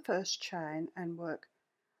miss the first chain and work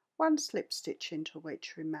 1 slip stitch into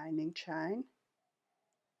each remaining chain.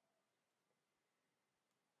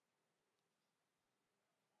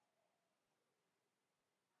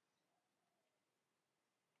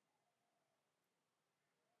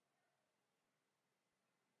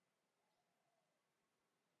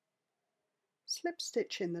 Slip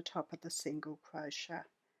stitch in the top of the single crochet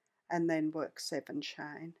and then work 7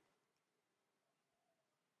 chain.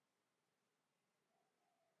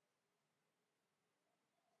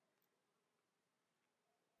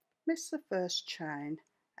 Miss the first chain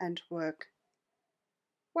and work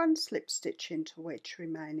 1 slip stitch into each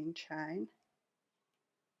remaining chain.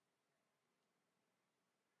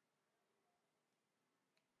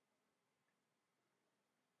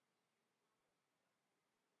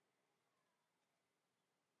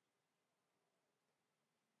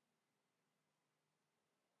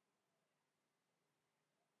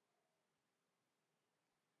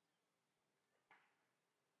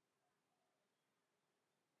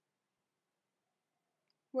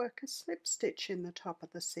 Work a slip stitch in the top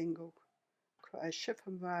of the single crochet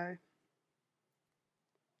from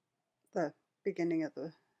the beginning of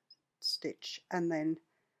the stitch, and then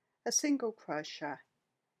a single crochet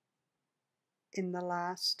in the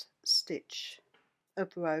last stitch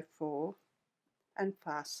of row 4 and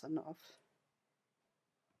fasten off.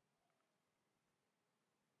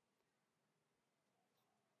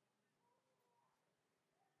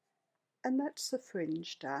 And that's the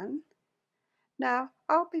fringe done. Now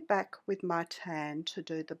I'll be back with my tan to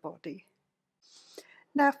do the body.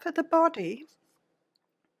 Now for the body,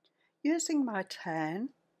 using my tan,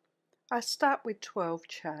 I start with 12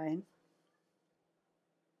 chain.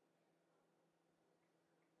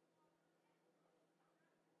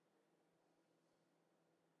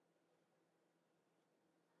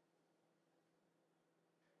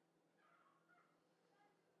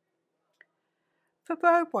 For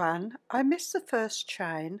row 1, I miss the first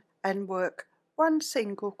chain and work 1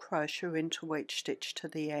 single crochet into each stitch to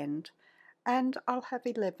the end, and I'll have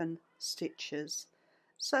 11 stitches.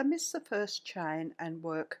 So miss the first chain and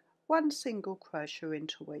work 1 single crochet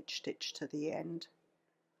into each stitch to the end.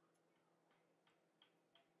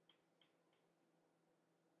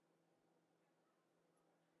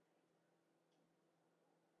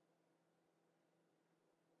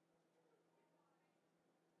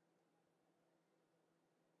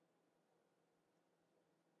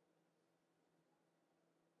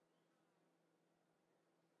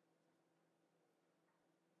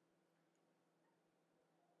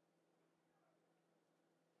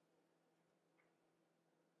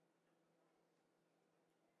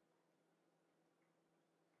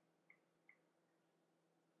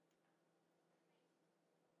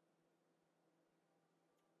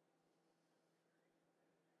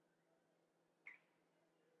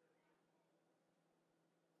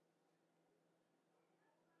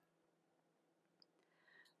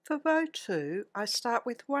 For row 2, I start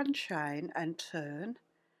with 1 chain and turn.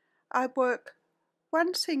 I work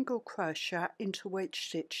 1 single crochet into each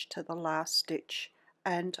stitch to the last stitch,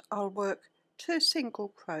 and I'll work 2 single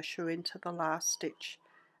crochet into the last stitch,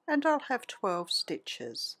 and I'll have 12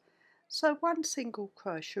 stitches. So 1 single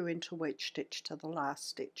crochet into each stitch to the last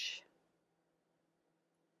stitch.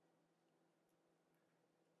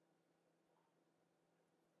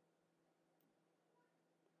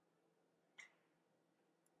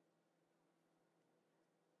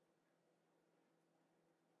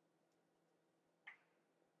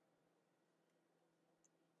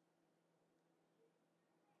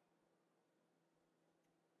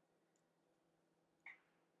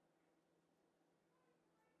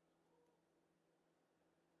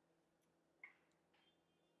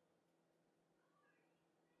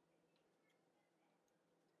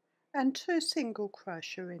 And 2 single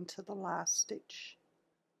crochet into the last stitch.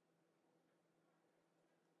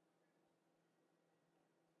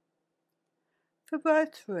 For row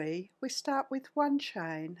 3, we start with 1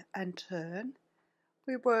 chain and turn.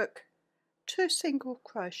 We work 2 single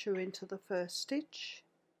crochet into the first stitch,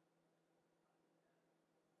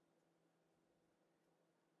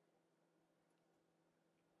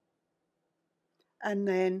 and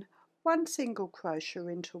then 1 single crochet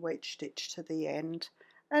into each stitch to the end,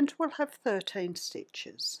 and we'll have 13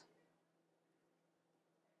 stitches.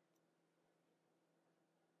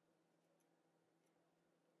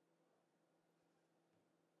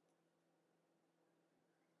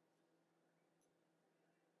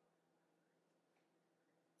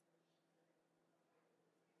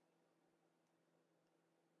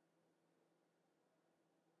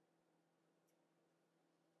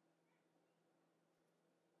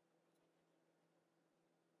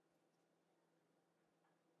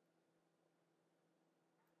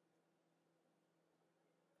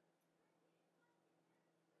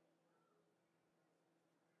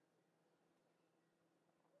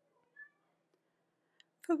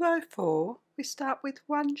 For row 4, we start with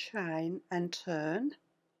 1 chain and turn.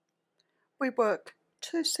 We work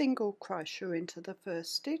 2 single crochet into the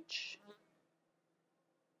first stitch,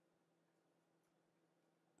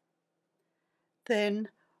 Then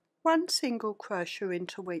 1 single crochet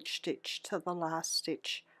into each stitch to the last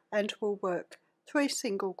stitch, and we'll work 3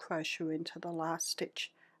 single crochet into the last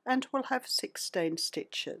stitch, and we'll have 16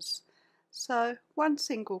 stitches. So 1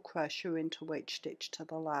 single crochet into each stitch to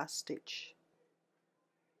the last stitch.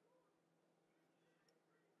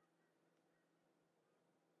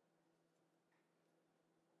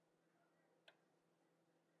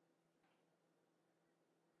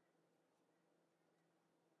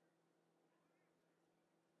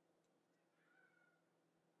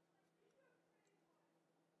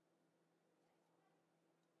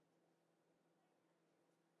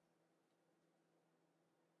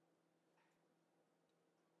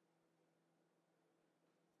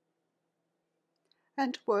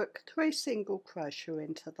 And work 3 single crochet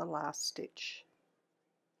into the last stitch.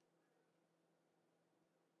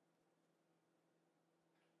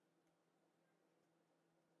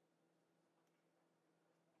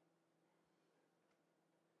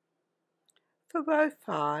 For row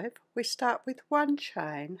 5, we start with 1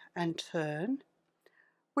 chain and turn.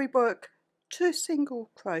 We work 2 single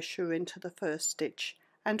crochet into the first stitch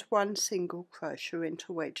and 1 single crochet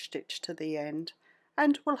into each stitch to the end,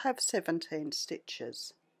 and we'll have 17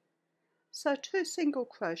 stitches. So 2 single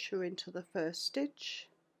crochet into the first stitch,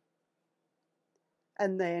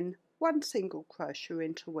 and then 1 single crochet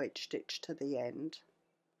into each stitch to the end.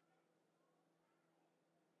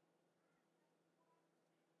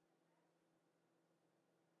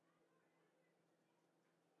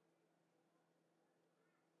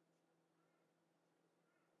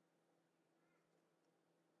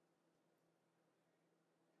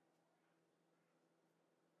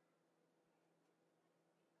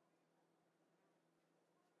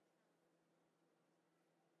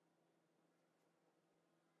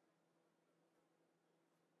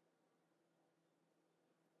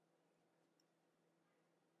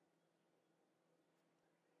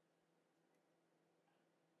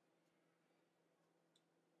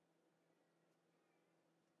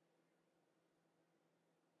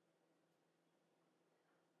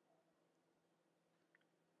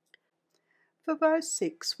 For row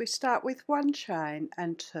 6, we start with 1 chain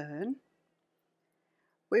and turn.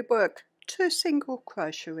 We work 2 single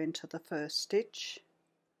crochet into the first stitch,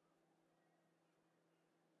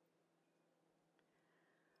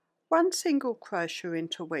 1 single crochet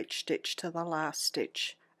into each stitch to the last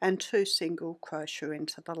stitch, and 2 single crochet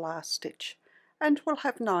into the last stitch, and we'll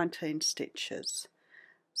have 19 stitches.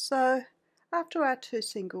 So after our 2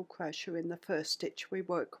 single crochet in the first stitch, we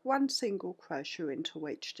work 1 single crochet into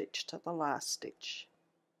each stitch to the last stitch.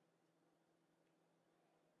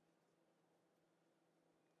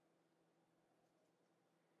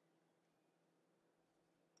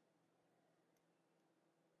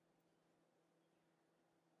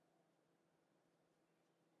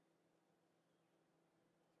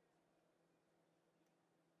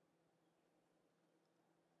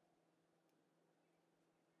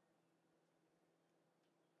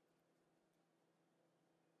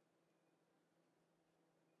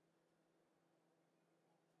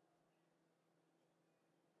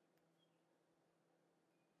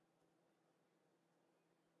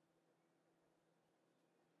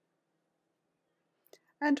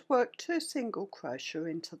 And work 2 single crochet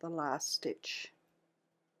into the last stitch.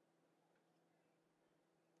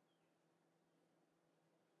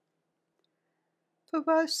 For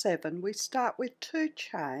row 7, we start with 2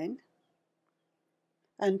 chain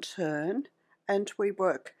and turn, and we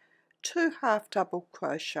work 2 half double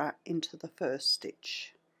crochet into the first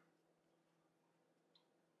stitch.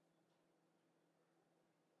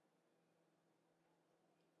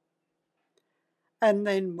 And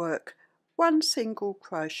then work 1 single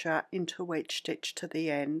crochet into each stitch to the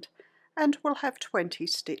end, and we'll have 20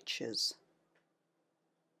 stitches.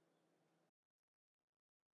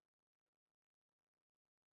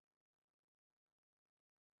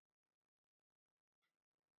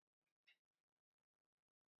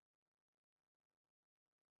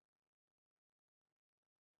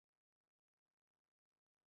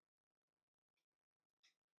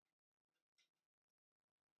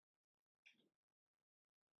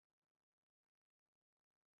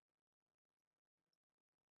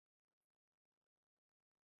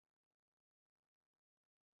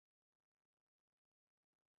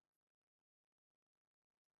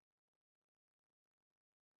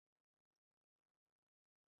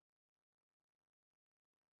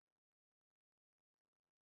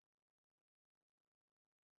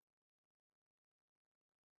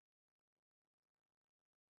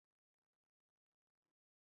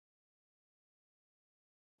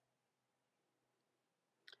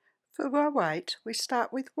 For row 8, we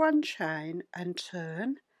start with 1 chain and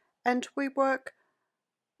turn, and we work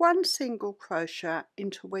one single crochet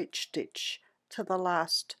into each stitch to the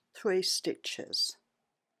last 3 stitches.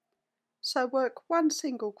 So work one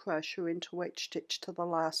single crochet into each stitch to the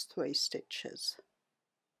last 3 stitches.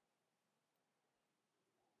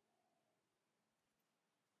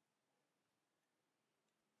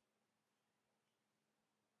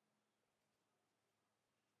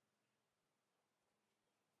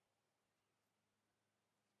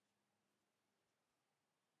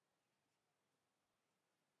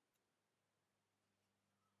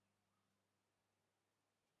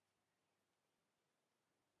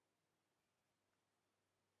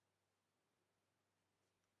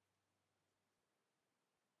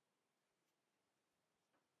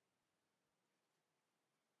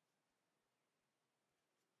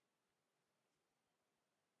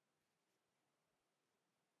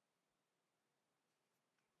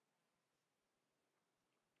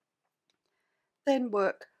 Then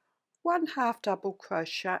work one half double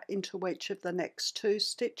crochet into each of the next 2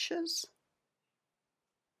 stitches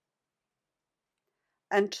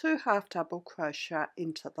and 2 half double crochet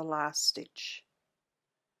into the last stitch.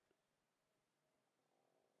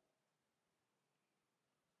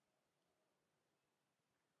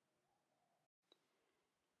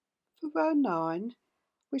 For row 9,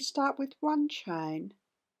 we start with 1 chain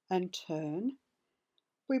and turn.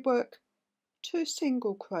 We work 2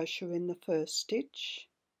 single crochet in the first stitch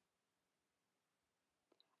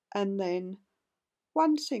and then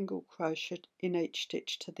 1 single crochet in each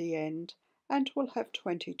stitch to the end, and we'll have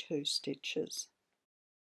 22 stitches.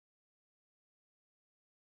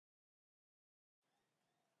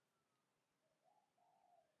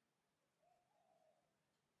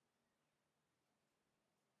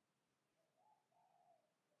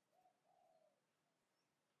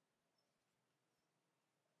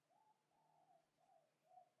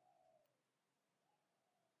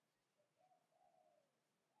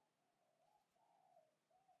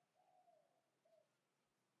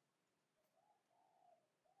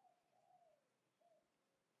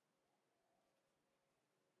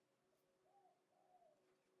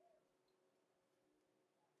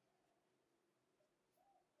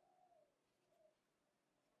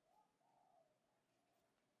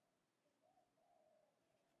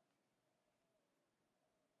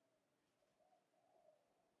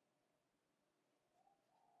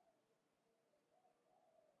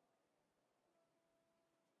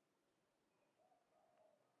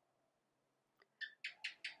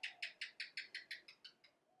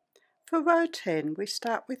 For row 10, we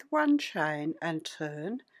start with 1 chain and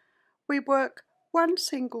turn. We work 1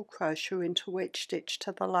 single crochet into each stitch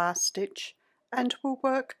to the last stitch, and we'll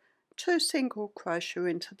work 2 single crochet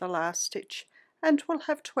into the last stitch, and we'll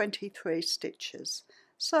have 23 stitches.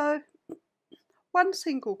 So 1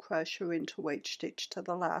 single crochet into each stitch to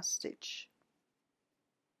the last stitch.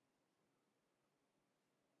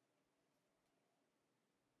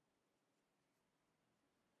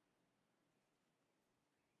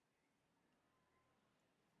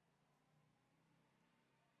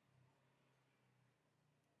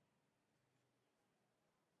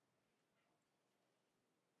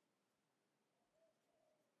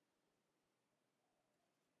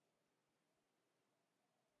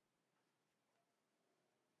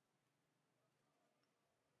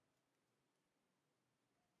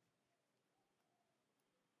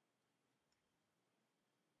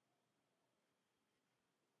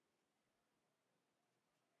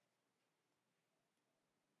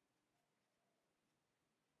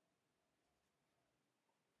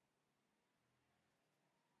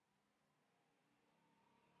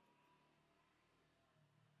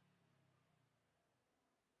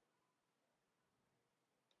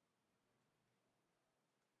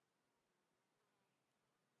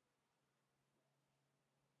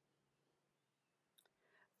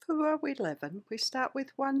 For row 11, we start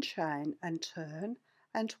with 1 chain and turn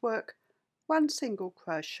and work 1 single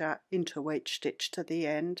crochet into each stitch to the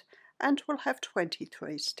end, and we'll have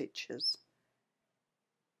 23 stitches.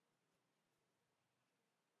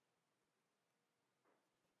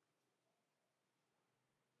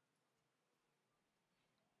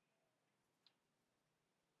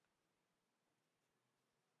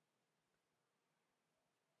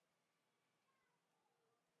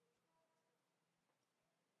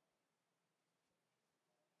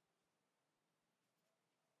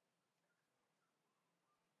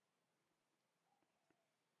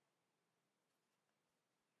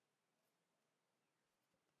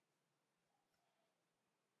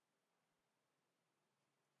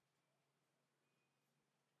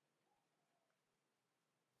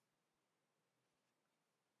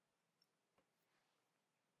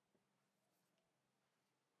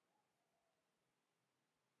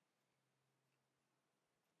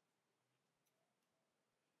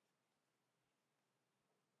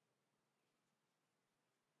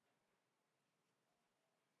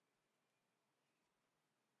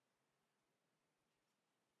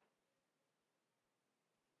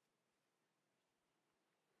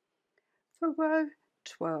 For row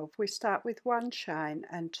 12 we start with one chain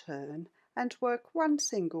and turn and work one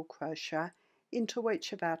single crochet into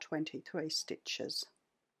each of our 23 stitches.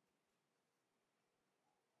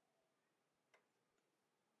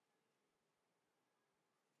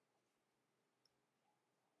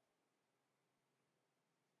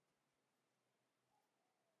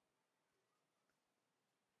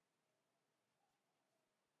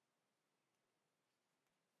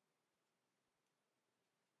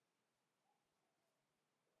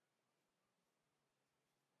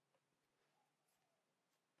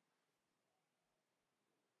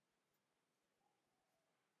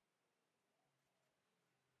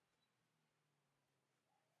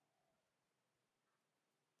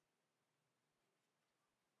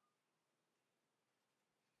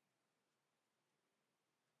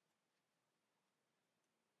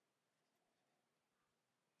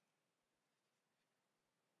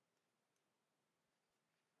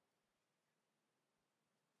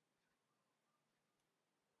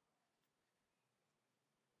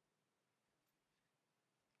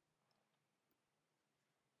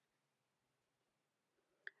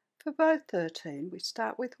 For row 13 we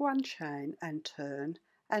start with one chain and turn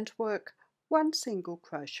and work one single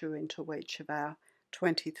crochet into each of our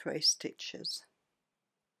 23 stitches.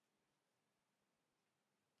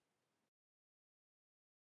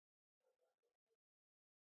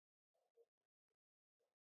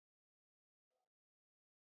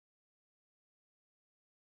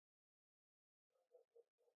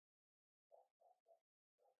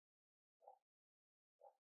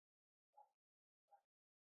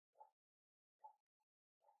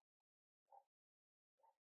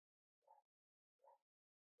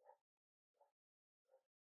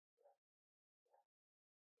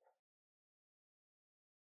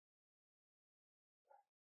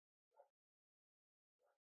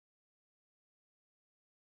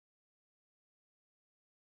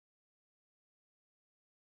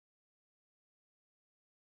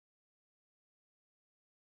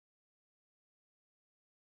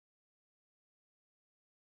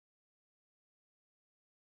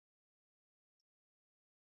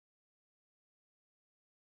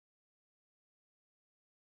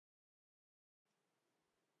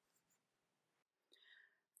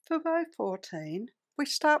 For row 14 we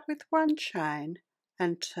start with one chain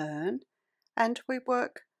and turn and we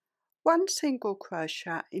work one single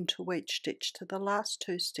crochet into each stitch to the last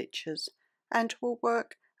two stitches and we'll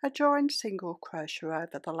work a joined single crochet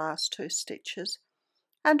over the last two stitches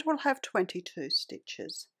and we'll have 22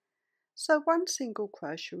 stitches. So one single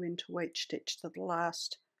crochet into each stitch to the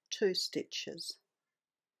last two stitches.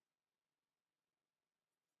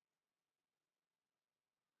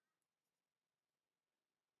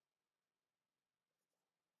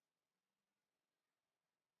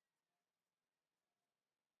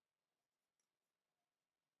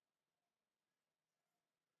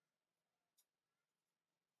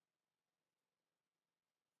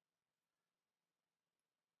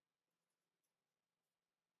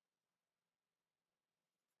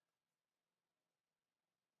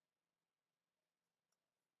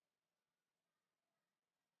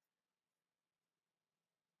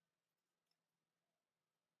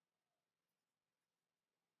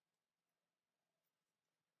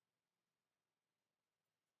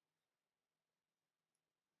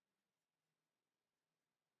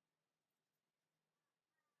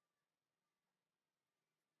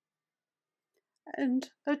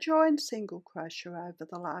 And a joined single crochet over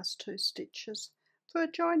the last two stitches. For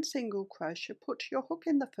a joined single crochet, put your hook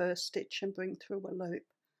in the first stitch and bring through a loop,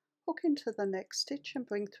 hook into the next stitch and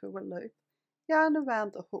bring through a loop, yarn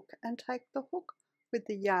around the hook and take the hook with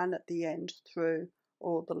the yarn at the end through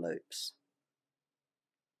all the loops.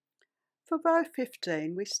 For row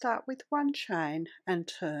 15 we start with one chain and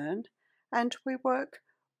turn and we work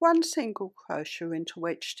one single crochet into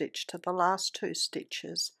each stitch to the last two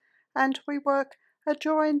stitches and we work a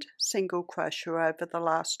joined single crochet over the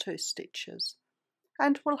last two stitches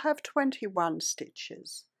and we'll have 21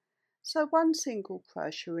 stitches. So one single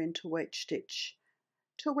crochet into each stitch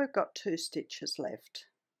till we've got two stitches left.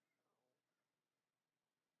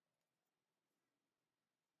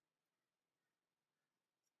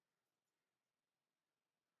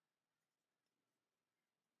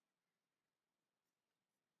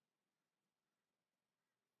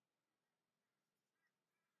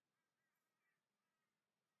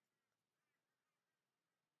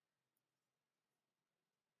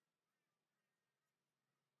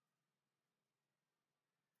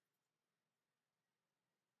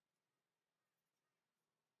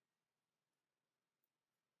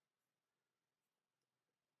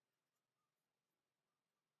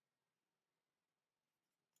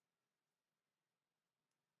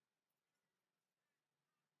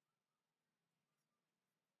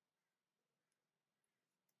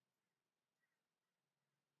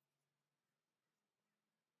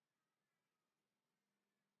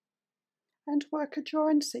 and work a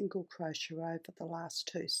joined single crochet over the last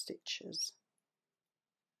 2 stitches.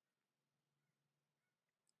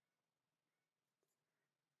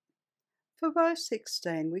 For row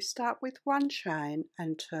 16 we start with 1 chain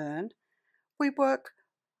and turn. We work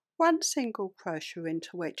 1 single crochet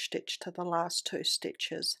into each stitch to the last 2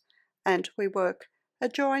 stitches, and we work a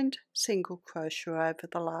joined single crochet over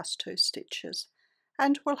the last 2 stitches,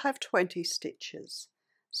 and we'll have 20 stitches.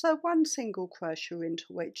 So 1 single crochet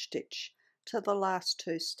into each stitch to the last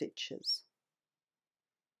 2 stitches.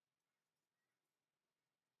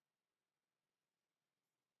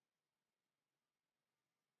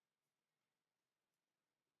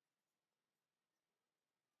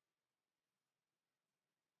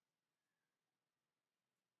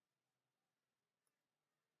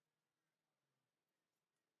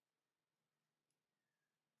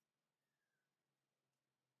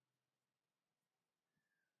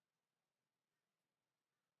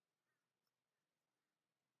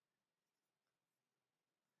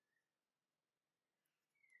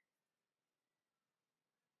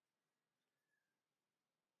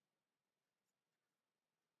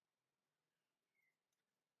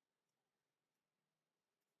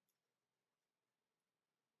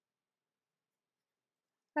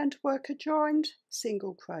 And work a joined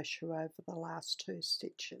single crochet over the last 2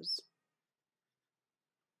 stitches.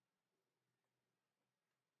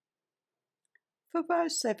 For row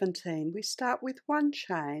 17 we start with 1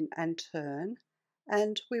 chain and turn,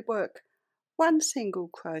 and we work 1 single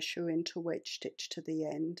crochet into each stitch to the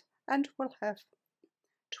end, and we'll have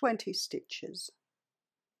 20 stitches.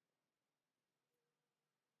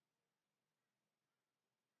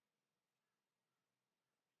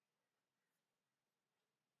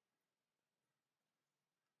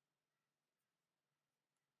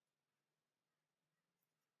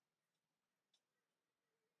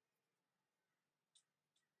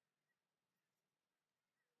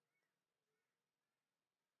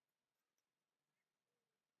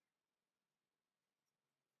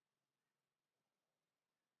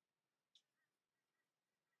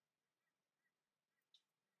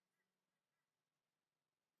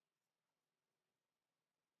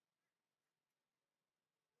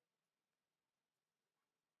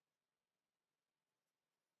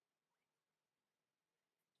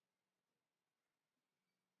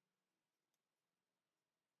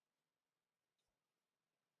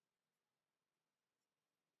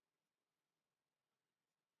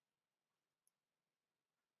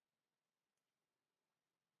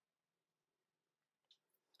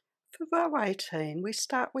 For row 18 we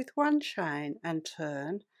start with 1 chain and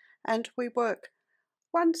turn, and we work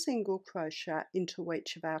 1 single crochet into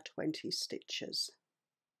each of our 20 stitches.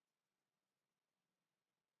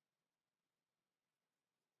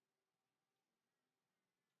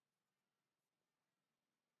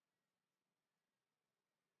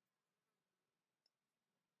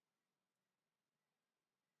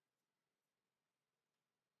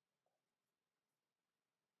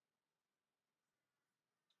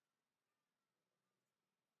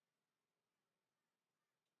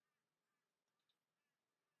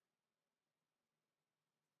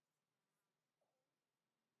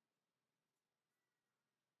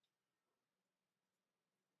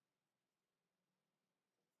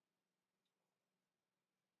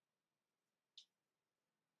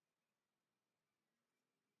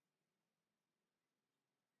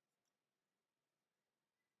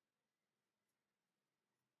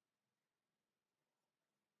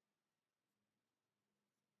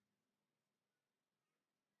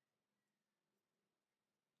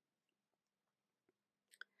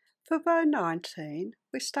 For row 19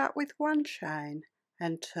 we start with 1 chain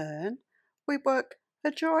and turn. We work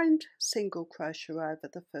a joined single crochet over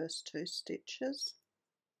the first 2 stitches,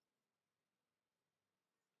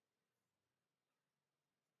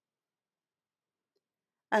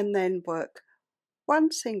 and then work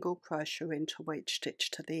 1 single crochet into each stitch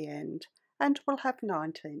to the end, and we'll have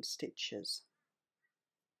 19 stitches.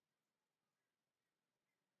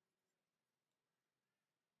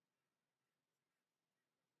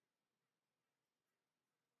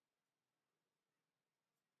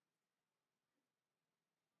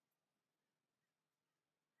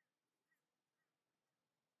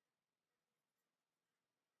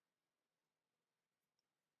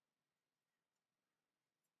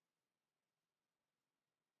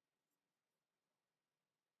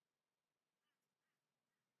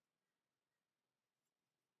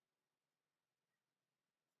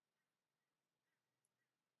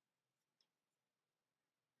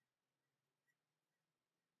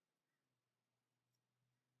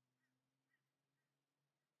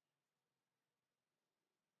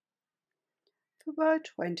 For row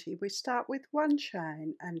 20 we start with one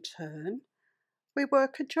chain and turn. We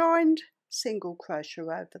work a joined single crochet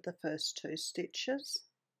over the first 2 stitches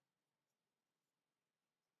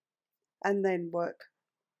and then work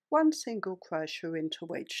one single crochet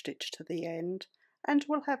into each stitch to the end, and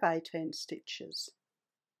we'll have 18 stitches.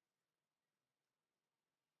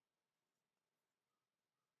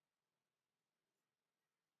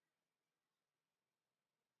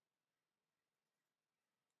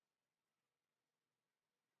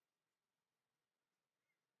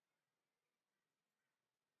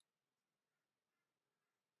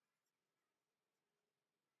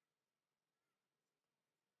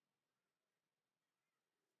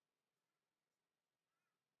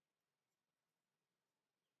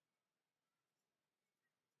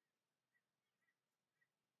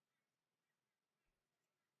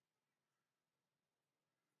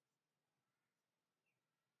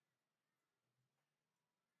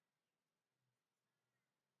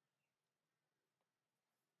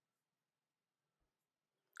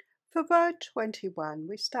 For row 21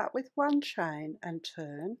 we start with one chain and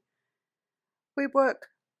turn. We work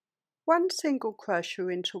one single crochet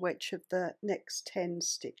into each of the next 10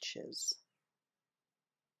 stitches.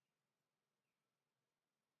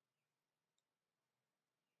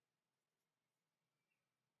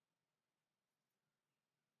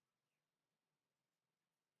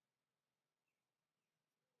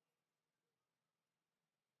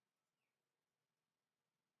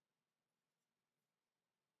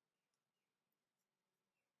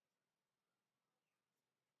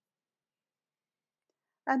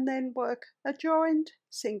 And then work a joined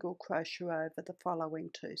single crochet over the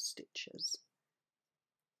following 2 stitches.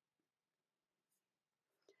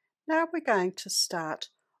 Now we're going to start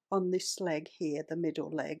on this leg here, the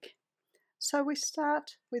middle leg. So we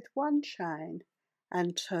start with one chain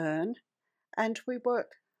and turn, and we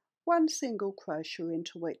work one single crochet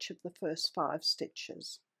into each of the first 5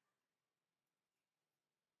 stitches.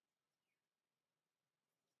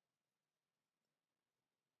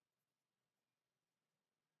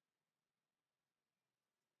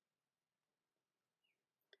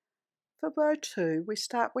 For row 2 we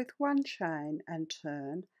start with one chain and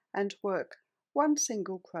turn and work one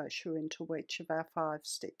single crochet into each of our 5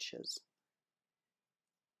 stitches.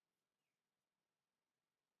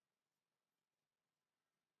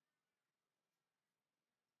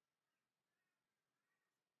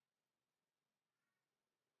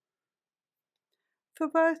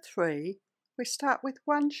 For row 3 we start with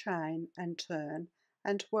one chain and turn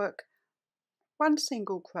and work one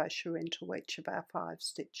single crochet into each of our 5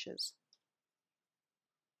 stitches.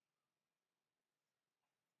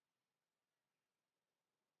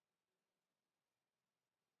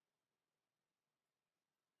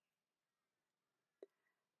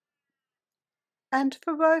 And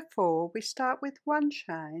for row 4 we start with one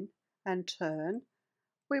chain and turn.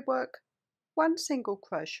 We work one single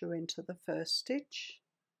crochet into the first stitch,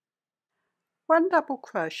 one double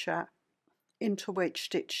crochet into each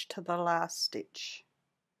stitch to the last stitch,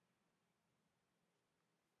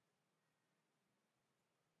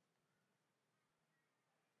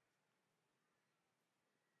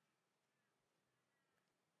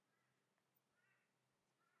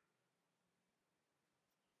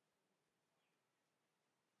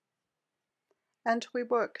 and we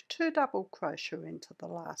work 2 double crochet into the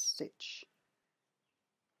last stitch.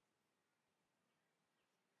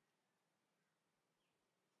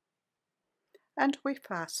 And we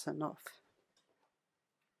fasten off.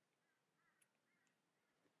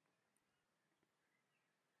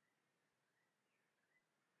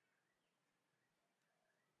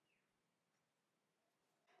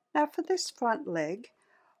 Now for this front leg,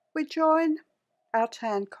 we join our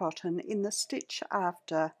tan cotton in the stitch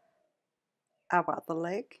after our other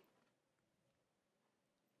leg,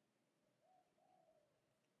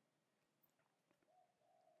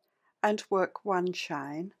 and work one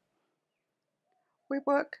chain. We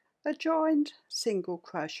work a joined single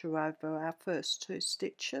crochet over our first 2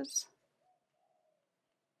 stitches,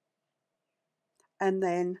 and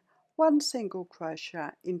then one single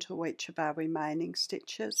crochet into each of our remaining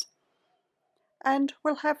stitches, and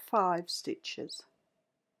we'll have 5 stitches.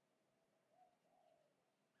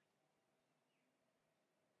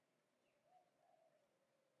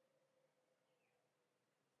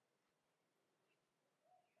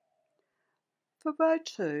 For row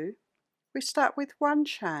 2 we start with one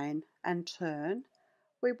chain and turn.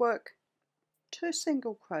 We work 2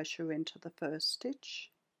 single crochet into the first stitch,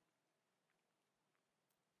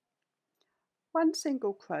 one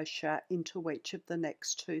single crochet into each of the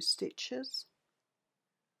next 2 stitches,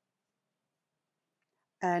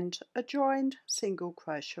 and a joined single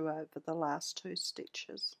crochet over the last 2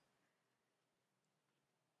 stitches.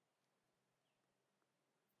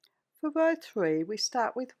 For row 3 we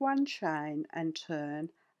start with 1 chain and turn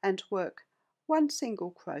and work 1 single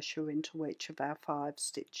crochet into each of our 5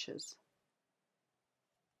 stitches.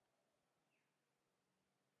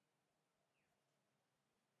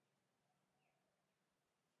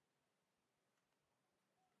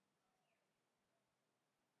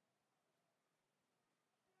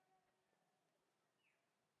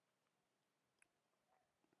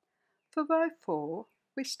 For row 4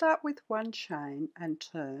 we start with 1 chain and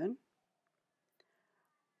turn.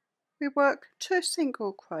 We work 2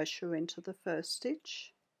 single crochet into the first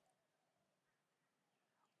stitch,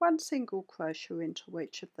 1 single crochet into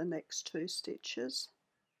each of the next 2 stitches,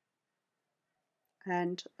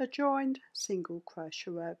 and a joined single crochet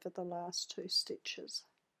over the last 2 stitches.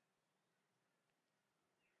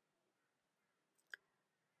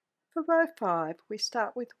 For row 5 we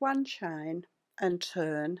start with 1 chain and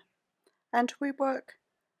turn, and we work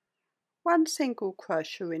 1 single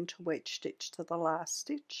crochet into each stitch to the last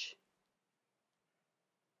stitch,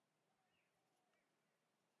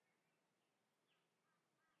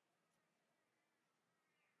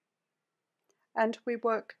 and we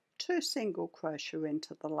work 2 single crochet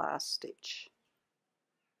into the last stitch.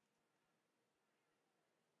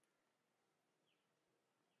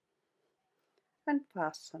 And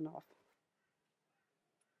fasten off.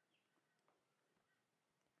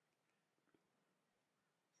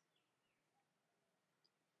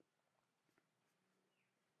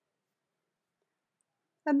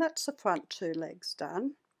 And that's the front 2 legs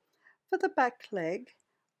done. For the back leg,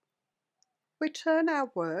 we turn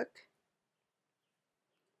our work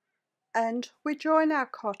and we join our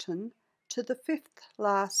cotton to the 5th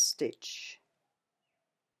last stitch.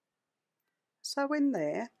 So in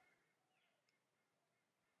there,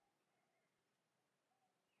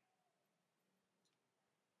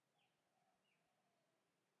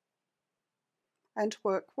 and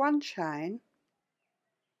work 1 chain,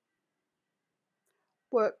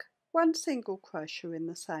 work 1 single crochet in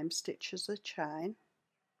the same stitch as a chain,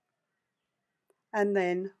 and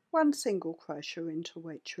then 1 single crochet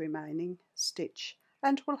into each remaining stitch,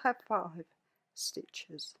 and we'll have 5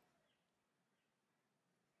 stitches.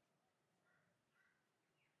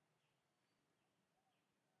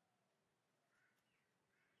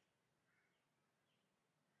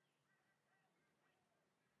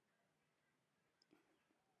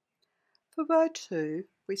 For row 2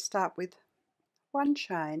 we start with 1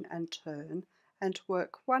 chain and turn and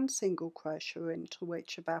work 1 single crochet into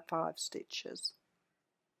each of our 5 stitches.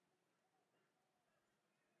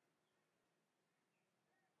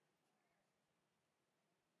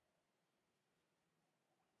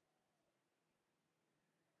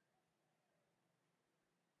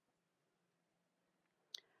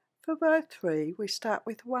 For row 3 we start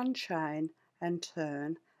with 1 chain and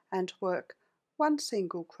turn and work 1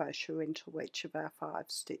 single crochet into each of our 5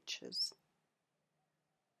 stitches.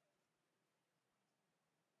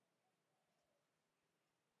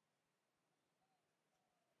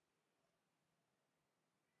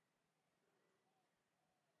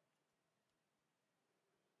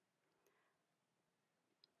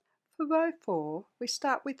 For row 4 we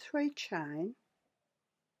start with 3 chain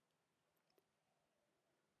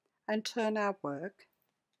and turn our work.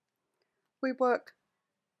 We work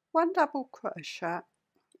 1 double crochet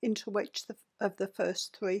into each of the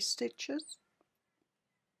first 3 stitches,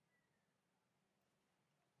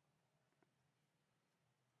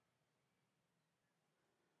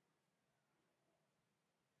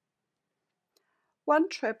 one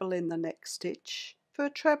treble in the next stitch. For a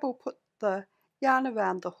treble, put the yarn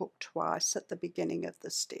around the hook twice at the beginning of the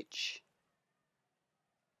stitch,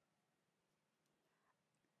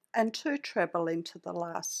 and 2 treble into the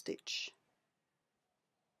last stitch.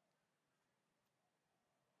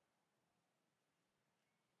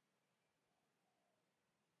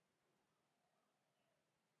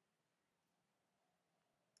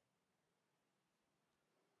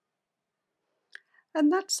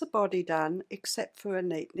 And that's the body done, except for a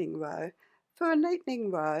neatening row. For a neatening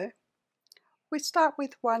row, we start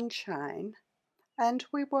with 1 chain and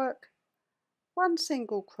we work 1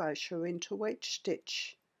 single crochet into each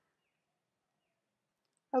stitch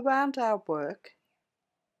around our work,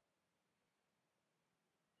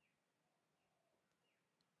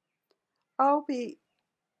 I'll be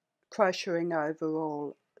crocheting over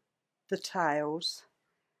all the tails,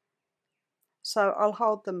 so I'll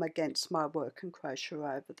hold them against my work and crochet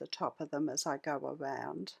over the top of them as I go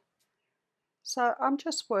around. So I'm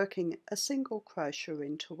just working a single crochet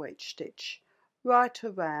into each stitch right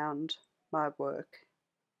around my work.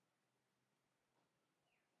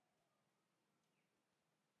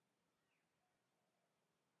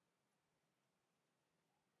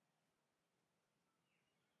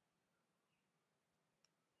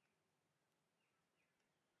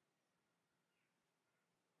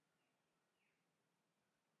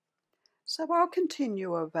 So I'll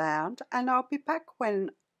continue around and I'll be back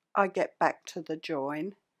when I get back to the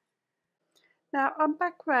join. Now I'm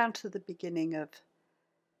back round to the beginning of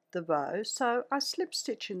the row, so I slip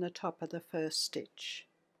stitch in the top of the first stitch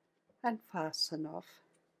and fasten off.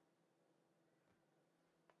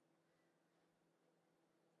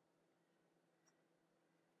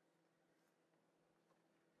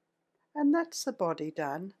 And that's the body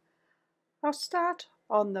done. I'll start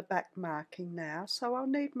on the back marking now, so I'll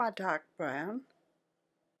need my dark brown.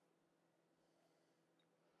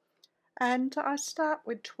 And I start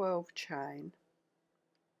with 12 chain.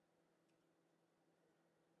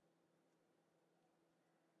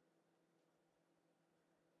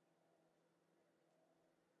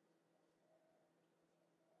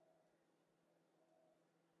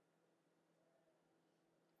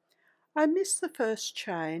 I miss the first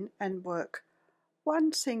chain and work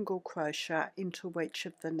one single crochet into each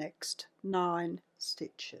of the next 9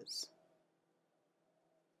 stitches.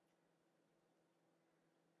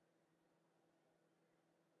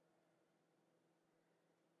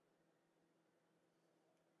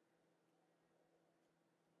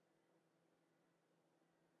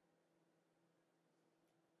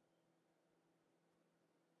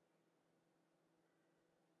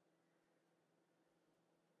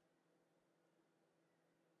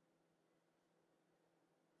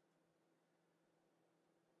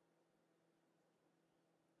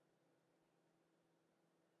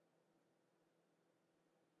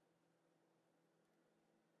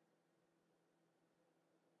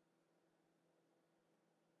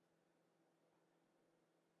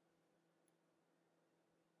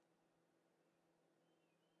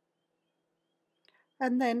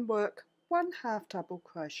 And then work 1 half double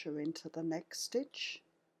crochet into the next stitch,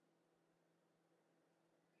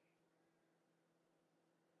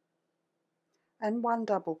 and 1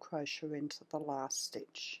 double crochet into the last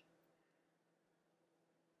stitch.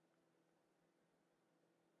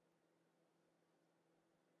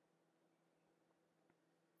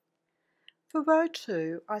 For row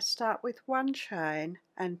 2, I start with 1 chain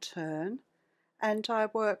and turn, and I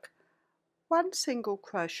work 1 single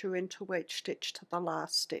crochet into each stitch to the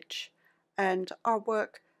last stitch, and I'll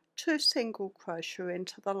work 2 single crochet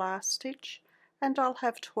into the last stitch, and I'll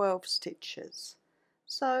have 12 stitches.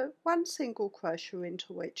 So 1 single crochet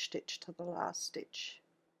into each stitch to the last stitch.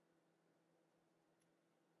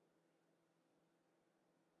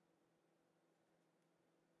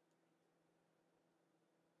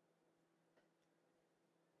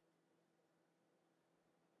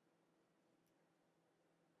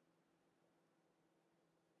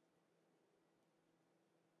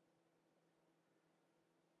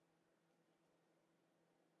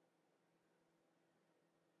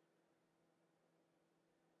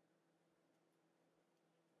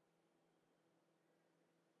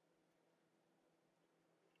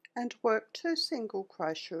 And work 2 single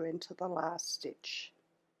crochet into the last stitch.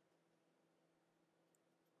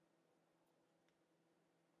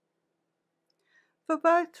 For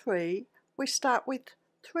row 3, we start with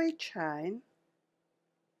 3 chain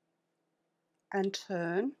and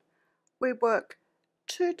turn. We work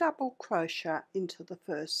 2 double crochet into the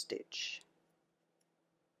first stitch.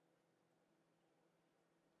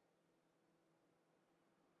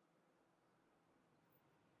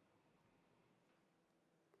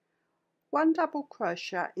 One double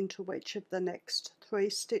crochet into each of the next 3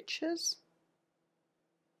 stitches,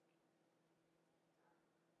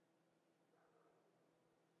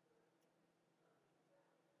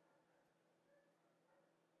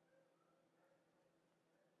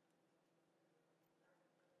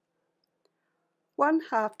 one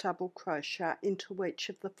half double crochet into each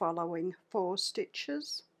of the following 4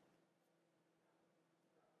 stitches,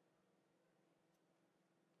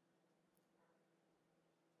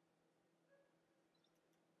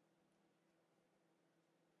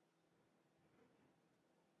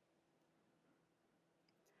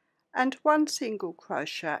 and 1 single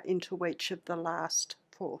crochet into each of the last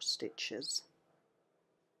 4 stitches.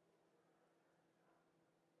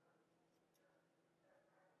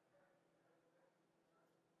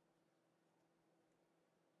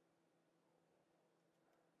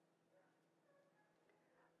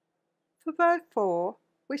 For row 4,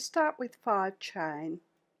 we start with 5 chain.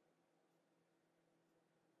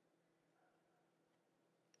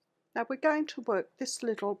 Now we're going to work this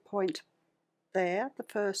little point there, the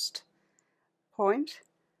first point.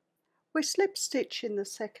 We slip stitch in the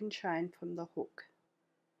second chain from the hook.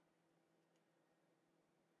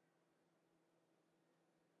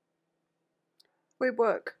 We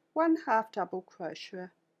work 1 half double crochet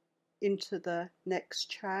into the next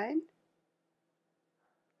chain,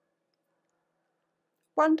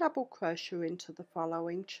 1 double crochet into the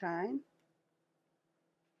following chain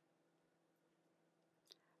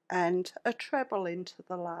and a treble into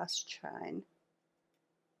the last chain.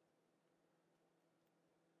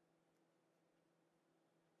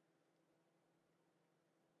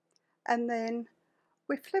 And then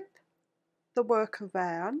we flip the work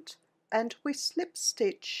around and we slip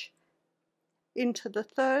stitch into the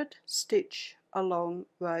 3rd stitch along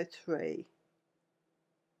row 3.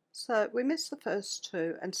 So we miss the first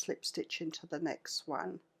 2 and slip stitch into the next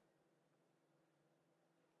one.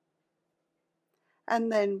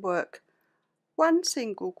 And then work 1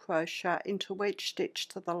 single crochet into each stitch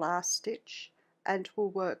to the last stitch, and we'll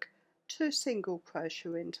work 2 single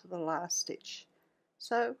crochet into the last stitch.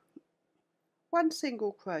 So 1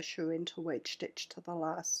 single crochet into each stitch to the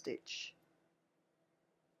last stitch.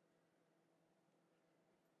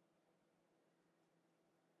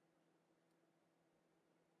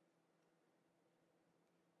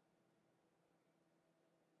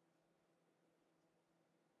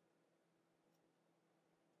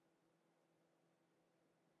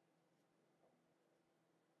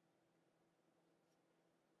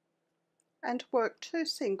 And work 2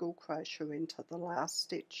 single crochet into the last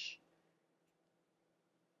stitch.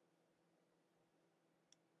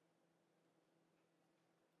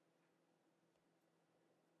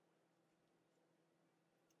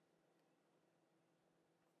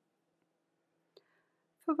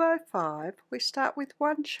 For row 5, we start with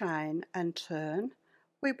 1 chain and turn.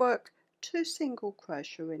 We work 2 single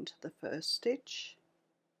crochet into the first stitch,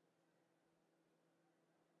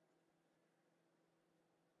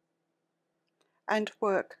 and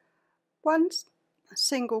work 1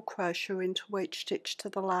 single crochet into each stitch to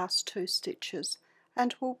the last 2 stitches,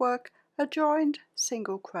 and we'll work a joined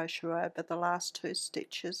single crochet over the last 2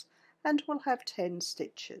 stitches, and we'll have 10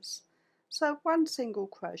 stitches. So 1 single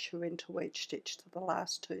crochet into each stitch to the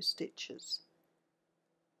last 2 stitches.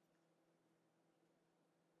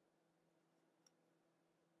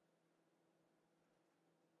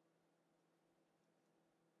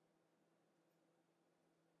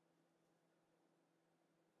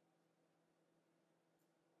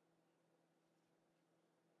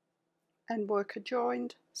 And work a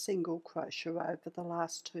joined single crochet over the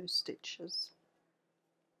last 2 stitches.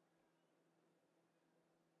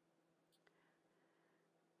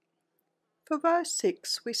 For row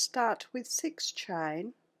 6, we start with 6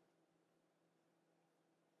 chain,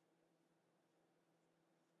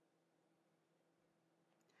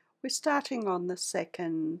 we're starting on the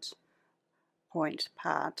 2nd point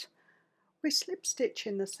part. We slip stitch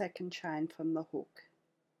in the 2nd chain from the hook.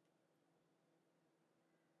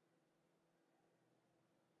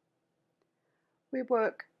 We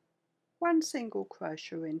work 1 single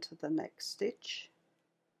crochet into the next stitch,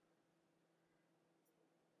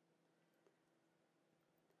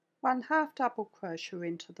 1 half double crochet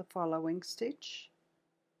into the following stitch,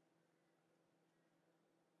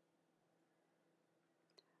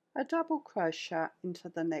 a double crochet into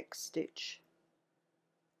the next stitch,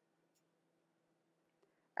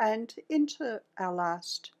 and into our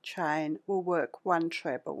last chain we'll work 1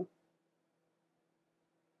 treble.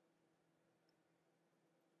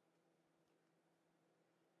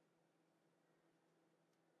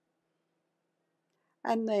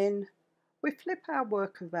 And then we flip our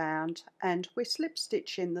work around and we slip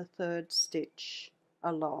stitch in the 3rd stitch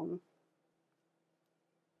along.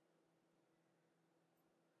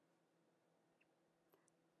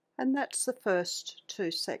 And that's the first 2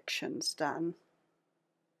 sections done.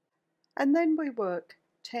 And then we work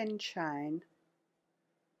 10 chain.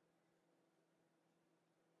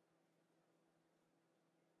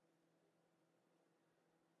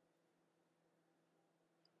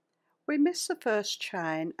 We miss the first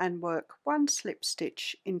chain and work 1 slip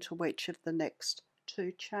stitch into each of the next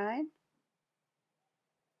 2 chain.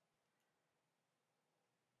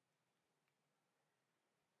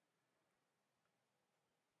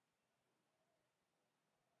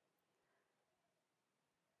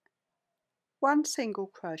 One single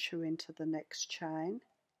crochet into the next chain,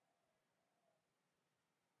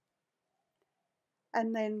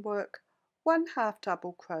 and then work 1 half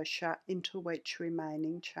double crochet into each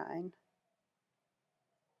remaining chain.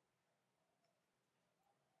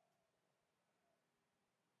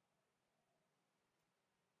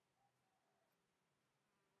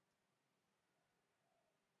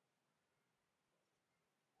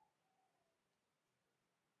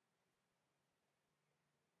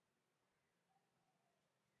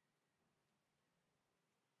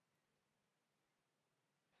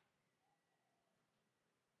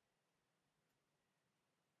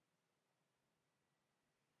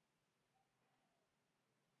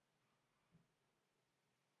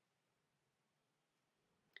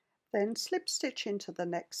 Then slip stitch into the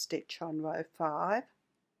next stitch on row 5,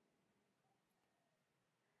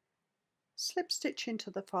 slip stitch into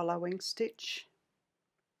the following stitch,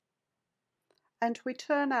 and we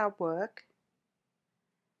turn our work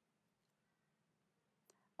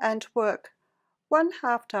and work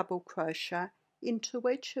 1/2 double crochet into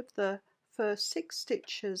each of the first 6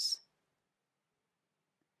 stitches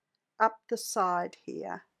up the side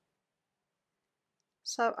here.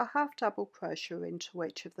 So a 1/2 double crochet into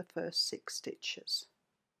each of the first 6 stitches.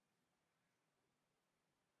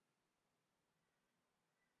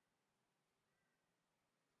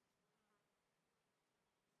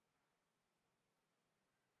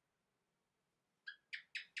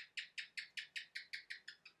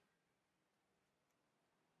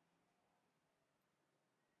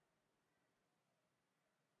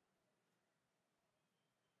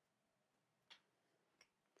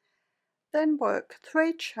 Then work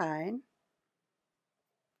 3 chain,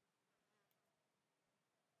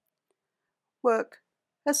 work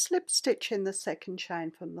a slip stitch in the second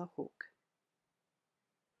chain from the hook,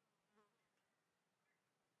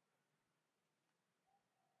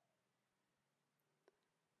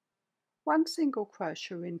 one single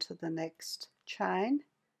crochet into the next chain,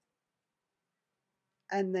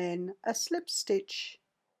 and then a slip stitch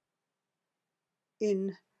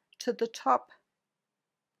in to the top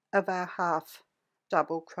of our 1/2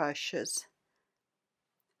 double crochets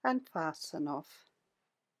and fasten off.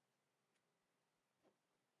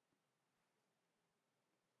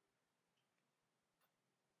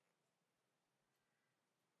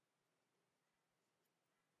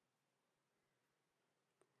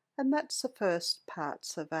 And that's the first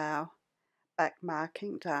parts of our back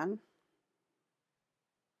marking done.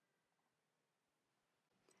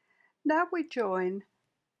 Now we join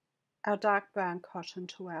our dark brown cotton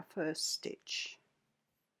to our first stitch.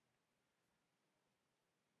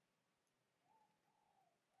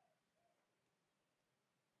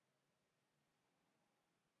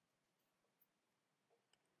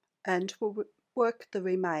 And we'll work the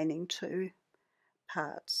remaining 2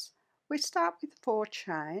 parts. We start with 4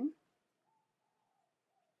 chain,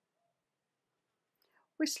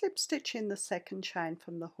 we slip stitch in the second chain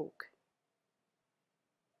from the hook,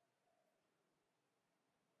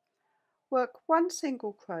 work 1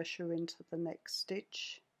 single crochet into the next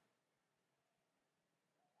stitch,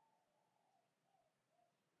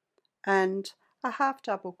 and a 1/2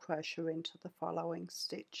 double crochet into the following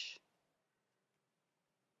stitch,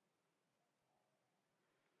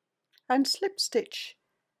 and slip stitch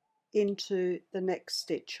into the next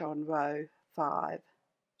stitch on row 5.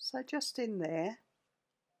 So just in there.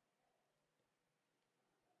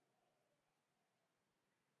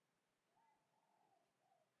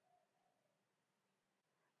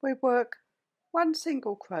 We work 1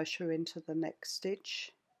 single crochet into the next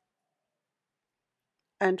stitch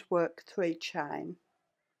and work 3 chain.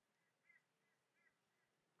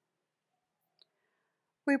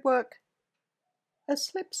 We work a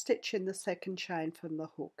slip stitch in the second chain from the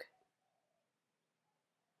hook,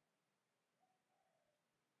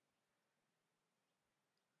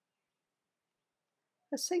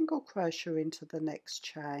 a single crochet into the next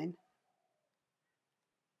chain,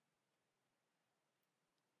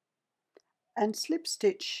 and slip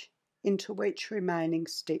stitch into each remaining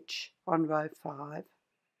stitch on row 5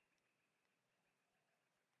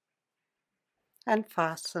 and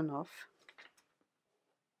fasten off.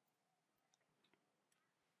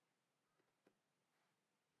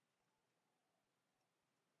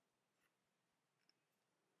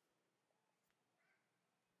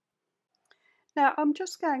 Now I'm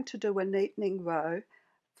just going to do a neatening row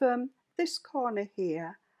from this corner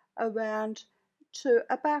here around to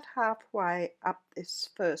about halfway up this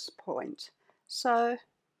first point. So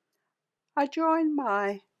I join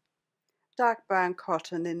my dark brown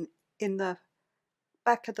cotton in the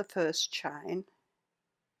back of the first chain,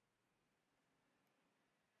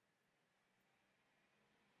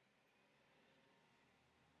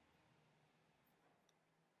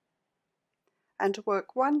 and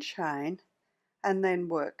work 1 chain and then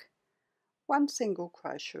work 1 single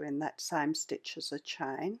crochet in that same stitch as a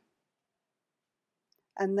chain,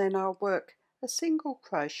 and then I'll work a single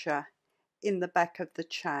crochet in the back of the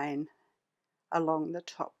chain along the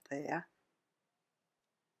top there.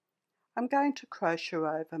 I'm going to crochet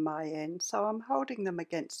over my end, so I'm holding them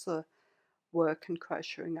against the work and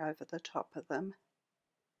crocheting over the top of them.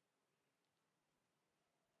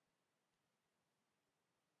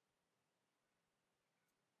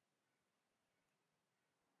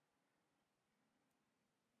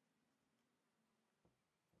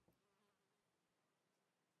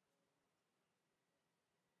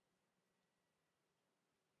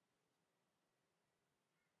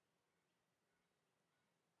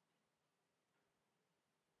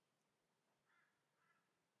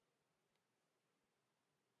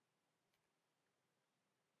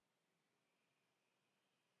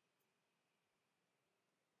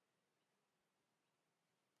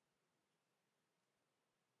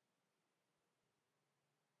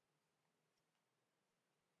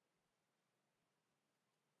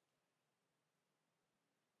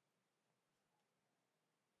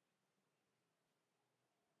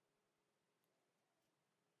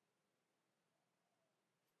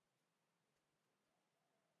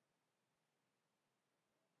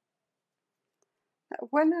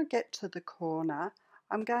 When I get to the corner,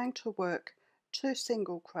 I'm going to work 2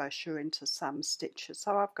 single crochet into some stitches,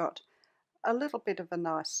 so I've got a little bit of a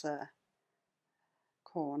nicer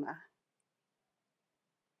corner.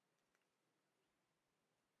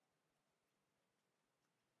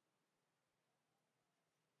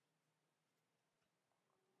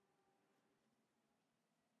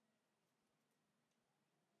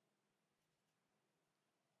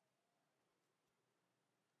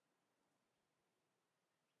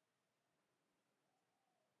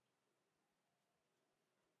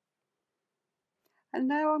 And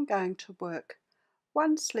now I'm going to work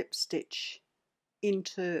 1 slip stitch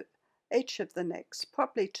into each of the next,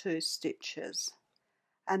 probably 2 stitches,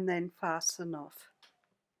 and then fasten off.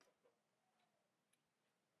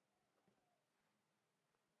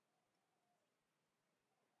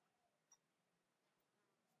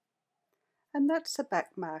 And that's the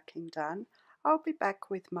back marking done. I'll be back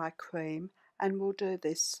with my cream and we'll do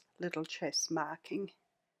this little chest marking.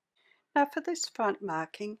 Now for this front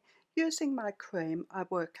marking, using my cream, I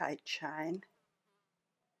work 8 chain.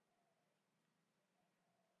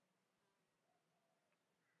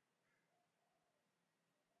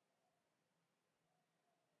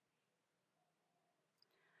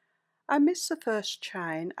 I miss the first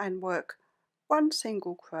chain and work 1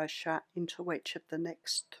 single crochet into each of the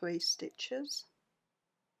next 3 stitches.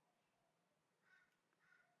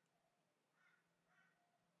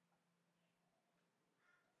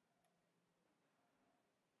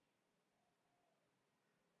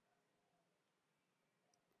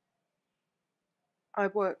 I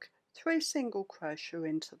work 3 single crochet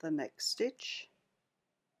into the next stitch.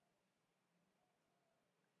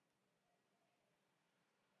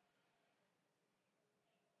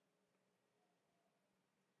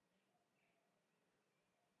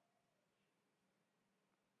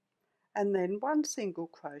 And then 1 single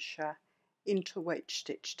crochet into each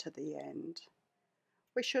stitch to the end.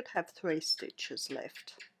 We should have 3 stitches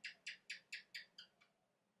left.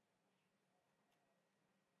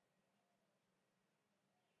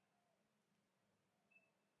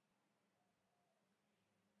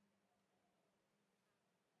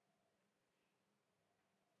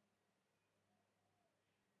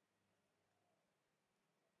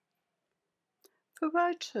 For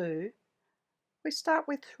row 2, we start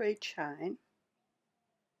with 3 chain.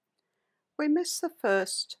 We miss the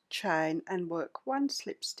first chain and work 1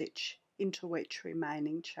 slip stitch into each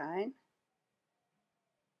remaining chain.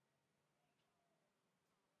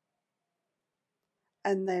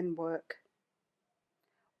 And then work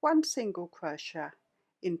 1 single crochet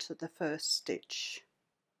into the first stitch.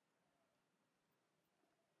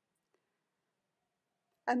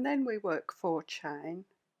 And then we work 4 chain.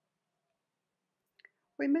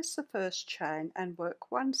 We miss the first chain and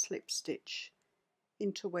work 1 slip stitch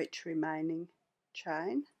into each remaining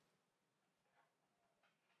chain.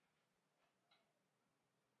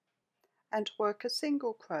 And work a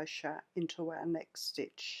single crochet into our next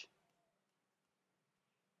stitch.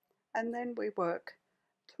 And then we work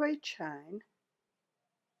 3 chain.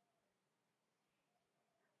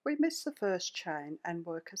 We miss the first chain and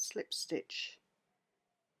work a slip stitch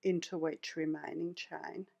into each remaining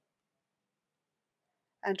chain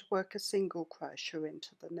and work a single crochet into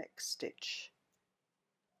the next stitch.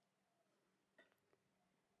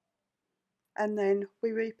 And then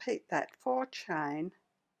we repeat that 4 chain,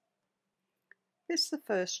 miss the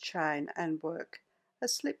first chain and work a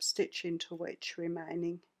slip stitch into each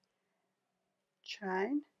remaining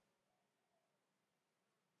chain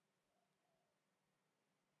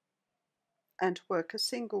and work a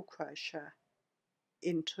single crochet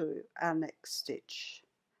into our next stitch,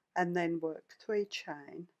 and then work 3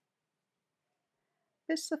 chain,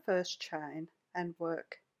 miss the first chain and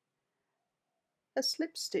work a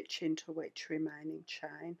slip stitch into each remaining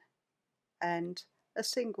chain and a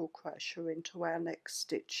single crochet into our next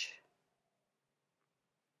stitch.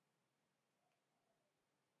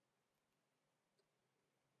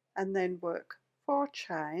 And then work 4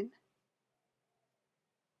 chain,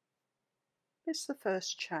 miss the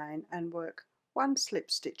first chain and work 1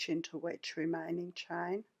 slip stitch into each remaining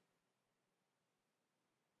chain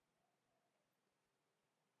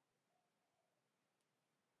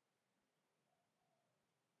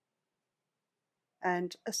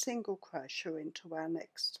and a single crochet into our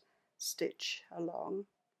next stitch along,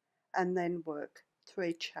 and then work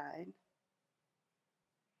 3 chain,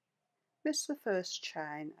 miss the first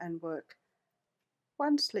chain and work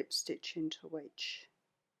 1 slip stitch into each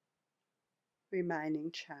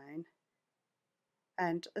remaining chain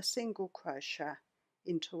and a single crochet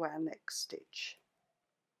into our next stitch.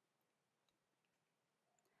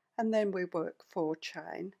 And then we work 4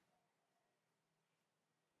 chain,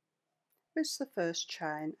 miss the first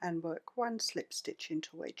chain and work 1 slip stitch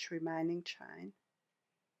into each remaining chain.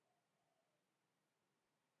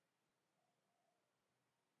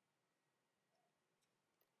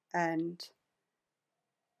 And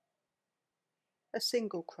a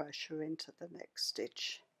single crochet into the next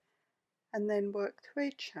stitch, and then work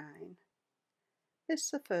 3 chain, miss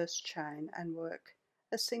the first chain and work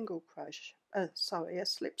a single crochet, a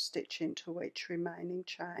slip stitch into each remaining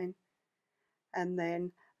chain, and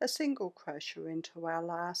then a single crochet into our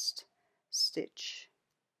last stitch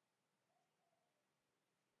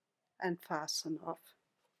and fasten off.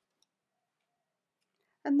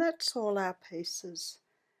 And that's all our pieces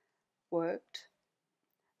worked.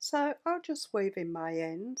 So I'll just weave in my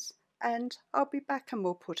ends and I'll be back and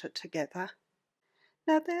we'll put it together.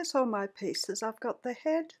 Now there's all my pieces. I've got the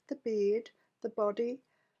head, the beard, the body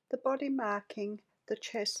marking, the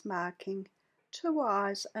chest marking, 2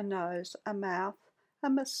 eyes, a nose, a mouth, a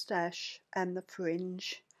moustache and the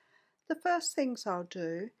fringe. The first things I'll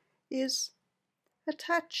do is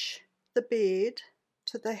attach the beard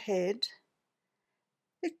to the head.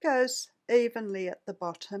 It goes evenly at the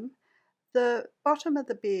bottom. The bottom of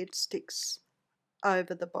the beard sticks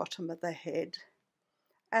over the bottom of the head,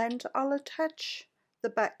 and I'll attach the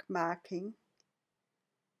back marking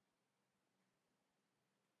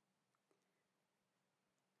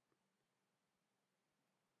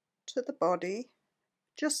to the body,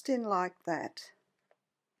 just in like that,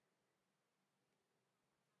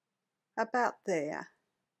 about there,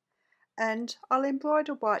 and I'll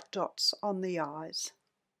embroider white dots on the eyes.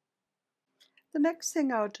 The next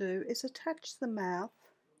thing I'll do is attach the mouth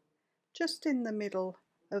just in the middle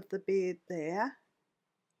of the beard there,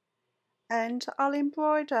 and I'll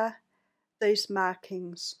embroider these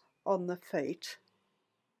markings on the feet.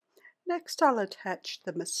 Next I'll attach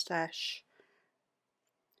the moustache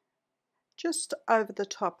just over the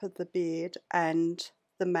top of the beard and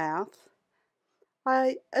the mouth.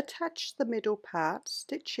 I attach the middle part,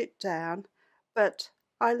 stitch it down, but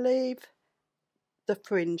I leave the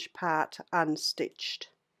fringe part unstitched,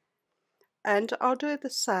 and I'll do the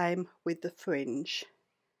same with the fringe.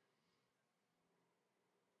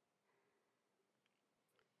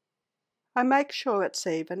 I make sure it's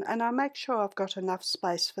even, and I make sure I've got enough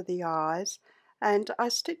space for the eyes, and I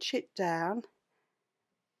stitch it down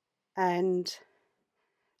and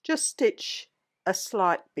just stitch a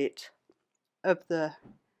slight bit of the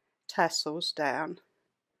tassels down.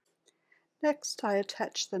 Next I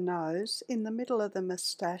attach the nose in the middle of the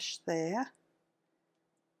moustache there,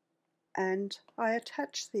 and I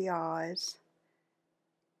attach the eyes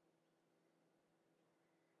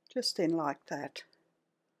just in like that.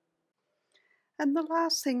 And the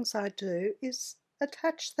last things I do is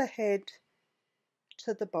attach the head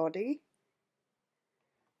to the body,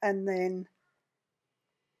 and then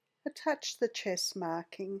attach the chest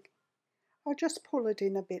marking. I'll just pull it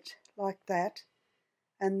in a bit like that,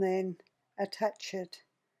 and then attach it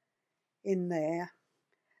in there.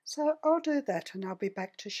 So I'll do that and I'll be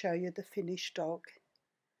back to show you the finished dog.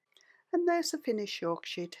 And there's the finished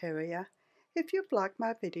Yorkshire Terrier. If you've liked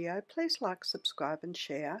my video, please like, subscribe and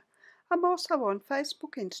share. I'm also on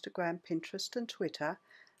Facebook, Instagram, Pinterest and Twitter.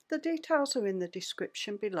 The details are in the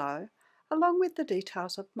description below, along with the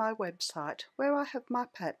details of my website where I have my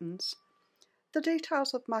patterns, the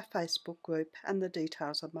details of my Facebook group and the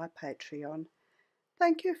details of my Patreon.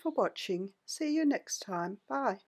 Thank you for watching. See you next time. Bye.